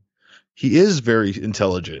charming. He is very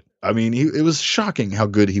intelligent. I mean, it was shocking how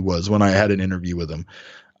good he was when I had an interview with him.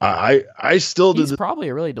 I still he's probably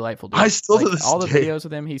a really delightful dude. I still to this all the day, videos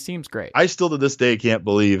with him, he seems great. I still to this day can't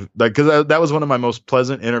believe that, because that was one of my most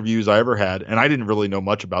pleasant interviews I ever had, and I didn't really know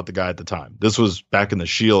much about the guy at the time. This was back in the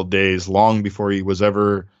Shield days, long before he was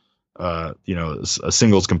ever, a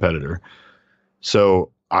singles competitor.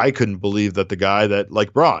 So I couldn't believe that the guy that,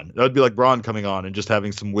 like Braun, that would be like Braun coming on and just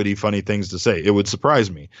having some witty, funny things to say. It would surprise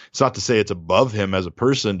me. It's not to say it's above him as a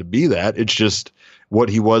person to be that. It's just what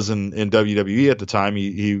he was in WWE at the time.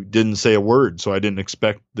 He didn't say a word, so I didn't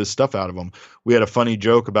expect this stuff out of him. We had a funny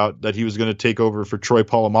joke about that he was going to take over for Troy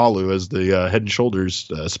Polamalu as the Head and Shoulders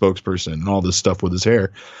spokesperson and all this stuff with his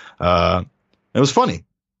hair. It was funny.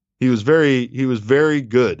 He was very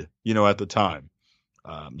good, at the time.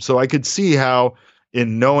 So I could see how,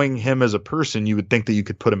 in knowing him as a person, you would think that you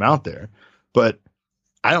could put him out there. But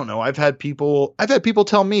I don't know. I've had people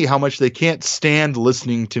tell me how much they can't stand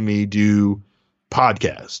listening to me do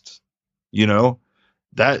podcasts. I'm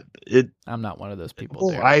not one of those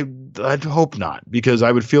people. I'd hope not, because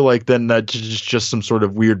I would feel like then that's just some sort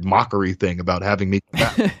of weird mockery thing about having me.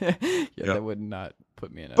 That would not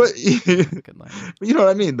put me in. But you know what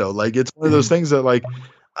I mean, though. Like, it's one of those things that, like,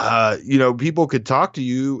 people could talk to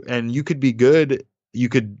you and you could be good. You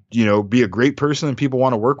could, be a great person and people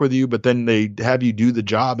want to work with you, but then they have you do the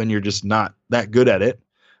job and you're just not that good at it.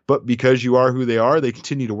 But because you are who they are, they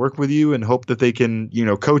continue to work with you and hope that they can,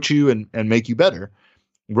 coach you and make you better.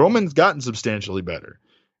 Roman's gotten substantially better,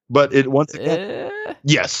 but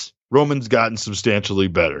yes, Roman's gotten substantially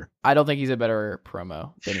better. I don't think he's a better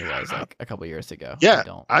promo than he was like a couple years ago. Yeah,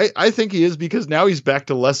 I think he is, because now he's back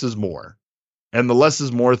to less is more. And the less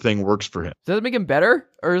is more thing works for him. Does that make him better?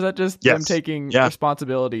 Or is that just them taking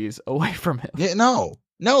responsibilities away from him? Yeah,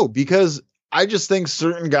 no, because I just think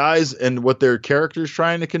certain guys and what their character's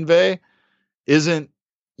trying to convey isn't,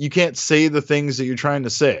 you can't say the things that you're trying to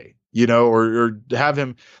say, or have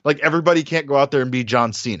him, like, everybody can't go out there and be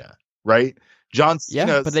John Cena, right? John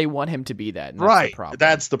Cena. Yeah, but they want him to be that. And that's right. The problem.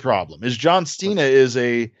 That's the problem. Is John Cena is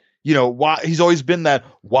he's always been that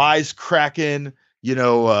wisecracking,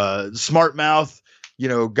 smart mouth,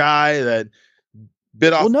 guy that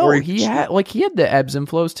bit off. Well, no, he had the ebbs and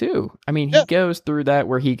flows too. I mean, he goes through that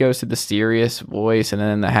where he goes to the serious voice and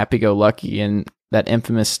then the happy-go-lucky, and that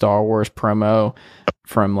infamous Star Wars promo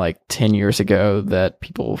from like 10 years ago that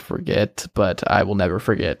people forget, but I will never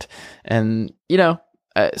forget. And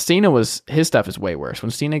Cena his stuff is way worse.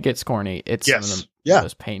 When Cena gets corny, it's some of the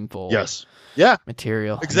most painful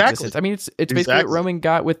material. Exactly. I mean, it's basically what Roman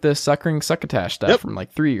got with the suckering succotash stuff from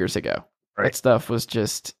like 3 years ago. Right. That stuff was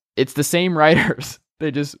just, it's the same writers.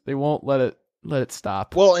 They won't let it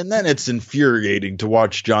stop. Well, and then it's infuriating to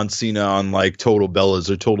watch John Cena on like Total Bellas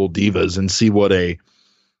or Total Divas and see what a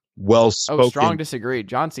well-spoken. Strong disagree.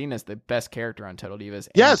 John Cena is the best character on Total Divas.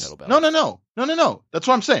 Yes. And Total Bellas. No. That's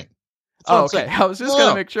what I'm saying. Okay. I was just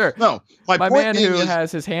gonna make sure. No, my man who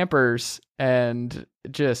has his hampers and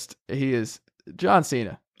he is John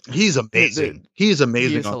Cena. He's amazing. He's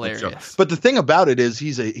amazing. He is on hilarious. the show. But the thing about it is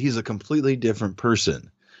he's a completely different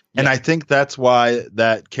person. And I think that's why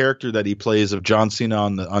that character that he plays of John Cena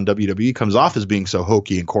on WWE comes off as being so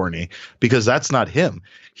hokey and corny, because that's not him.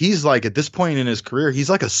 He's like, at this point in his career, he's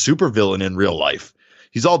like a supervillain in real life.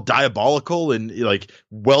 He's all diabolical and like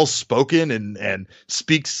well-spoken and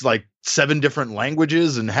speaks like 7 different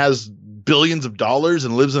languages and has billions of dollars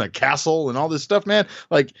and lives in a castle and all this stuff, man.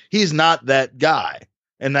 Like, he's not that guy.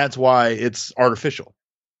 And that's why it's artificial.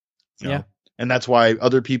 You know? And that's why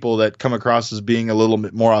other people that come across as being a little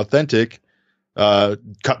bit more authentic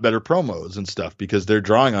cut better promos and stuff, because they're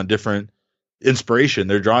drawing on different inspiration.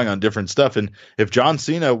 They're drawing on different stuff. And if John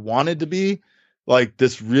Cena wanted to be like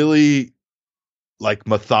this really like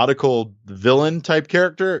methodical villain type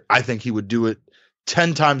character, I think he would do it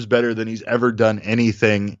 10 times better than he's ever done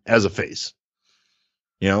anything as a face.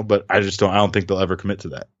 But I don't think they'll ever commit to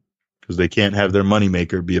that, because they can't have their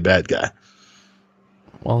moneymaker be a bad guy.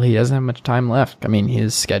 Well, he doesn't have much time left. I mean,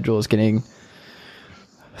 his schedule is getting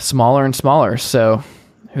smaller and smaller, so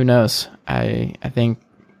who knows? I think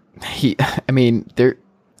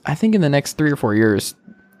I think in the next 3 or 4 years,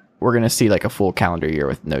 we're going to see like a full calendar year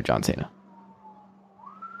with no John Cena.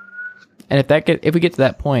 And if we get to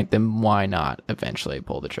that point, then why not eventually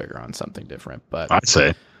pull the trigger on something different? But I'd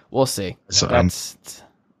say we'll see. So, again,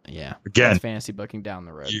 that's fantasy booking down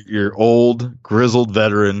the road. You're old, grizzled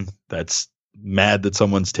veteran that's mad that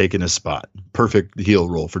someone's taken his spot. Perfect heel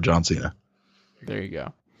role for John Cena. There you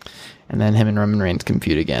go. And then him and Roman Reigns can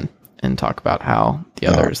feud again and talk about how the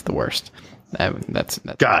other is the worst. That's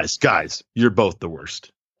guys, you're both the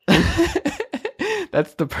worst.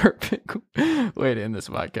 That's the perfect way to end this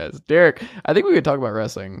podcast. Derek, I think we could talk about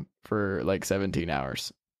wrestling for like 17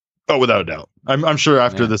 hours. Oh, without a doubt. I'm sure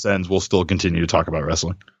after this ends, we'll still continue to talk about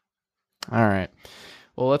wrestling. All right.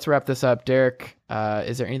 Well, let's wrap this up. Derek,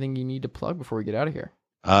 is there anything you need to plug before we get out of here?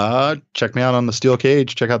 Check me out on the Steel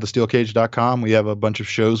Cage. Check out thesteelcage.com. We have a bunch of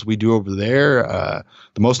shows we do over there.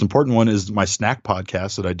 The most important one is my snack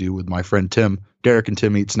podcast that I do with my friend Tim. Derek and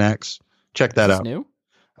Tim Eat Snacks. Check that out. New?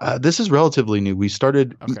 This is relatively new. We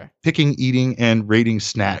started picking, eating, and rating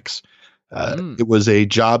snacks. It was a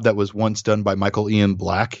job that was once done by Michael Ian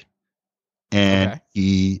Black, and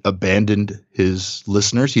he abandoned his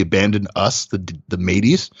listeners. He abandoned us, the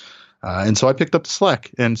mateys. And so I picked up the slack.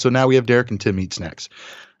 And so now we have Derek and Tim Eat Snacks.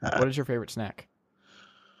 What is your favorite snack?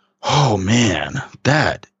 Oh, man,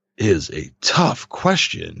 that is a tough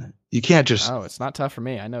question. You can't just... Oh, it's not tough for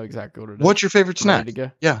me. I know exactly what it is. What's your favorite snack? Ready to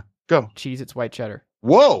go? Yeah, go. Cheez-Its white cheddar.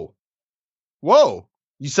 Whoa.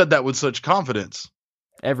 You said that with such confidence.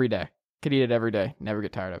 Every day. Could eat it every day. Never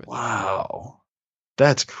get tired of it. Wow.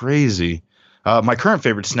 That's crazy. My current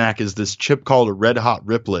favorite snack is this chip called a Red Hot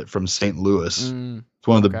Riplet from St. Louis. It's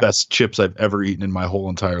one of the best chips I've ever eaten in my whole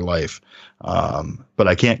entire life. But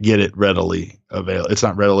I can't get it readily available. It's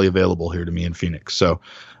not readily available here to me in Phoenix. So,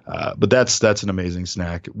 but that's an amazing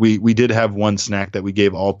snack. We did have one snack that we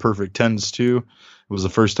gave all perfect 10s to. It was the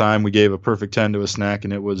first time we gave a perfect 10 to a snack,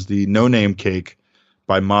 and it was the No Name Cake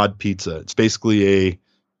by Mod Pizza. It's basically a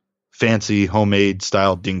fancy homemade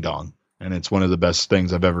style ding dong, and it's one of the best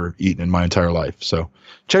things I've ever eaten in my entire life. So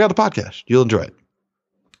check out the podcast. You'll enjoy it.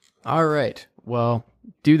 All right. Well,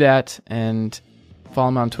 do that and follow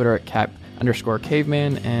him on Twitter at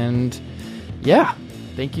 @cap_caveman. And yeah,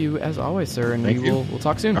 thank you as always, sir. And we'll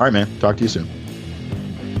talk soon. All right, man. Talk to you soon.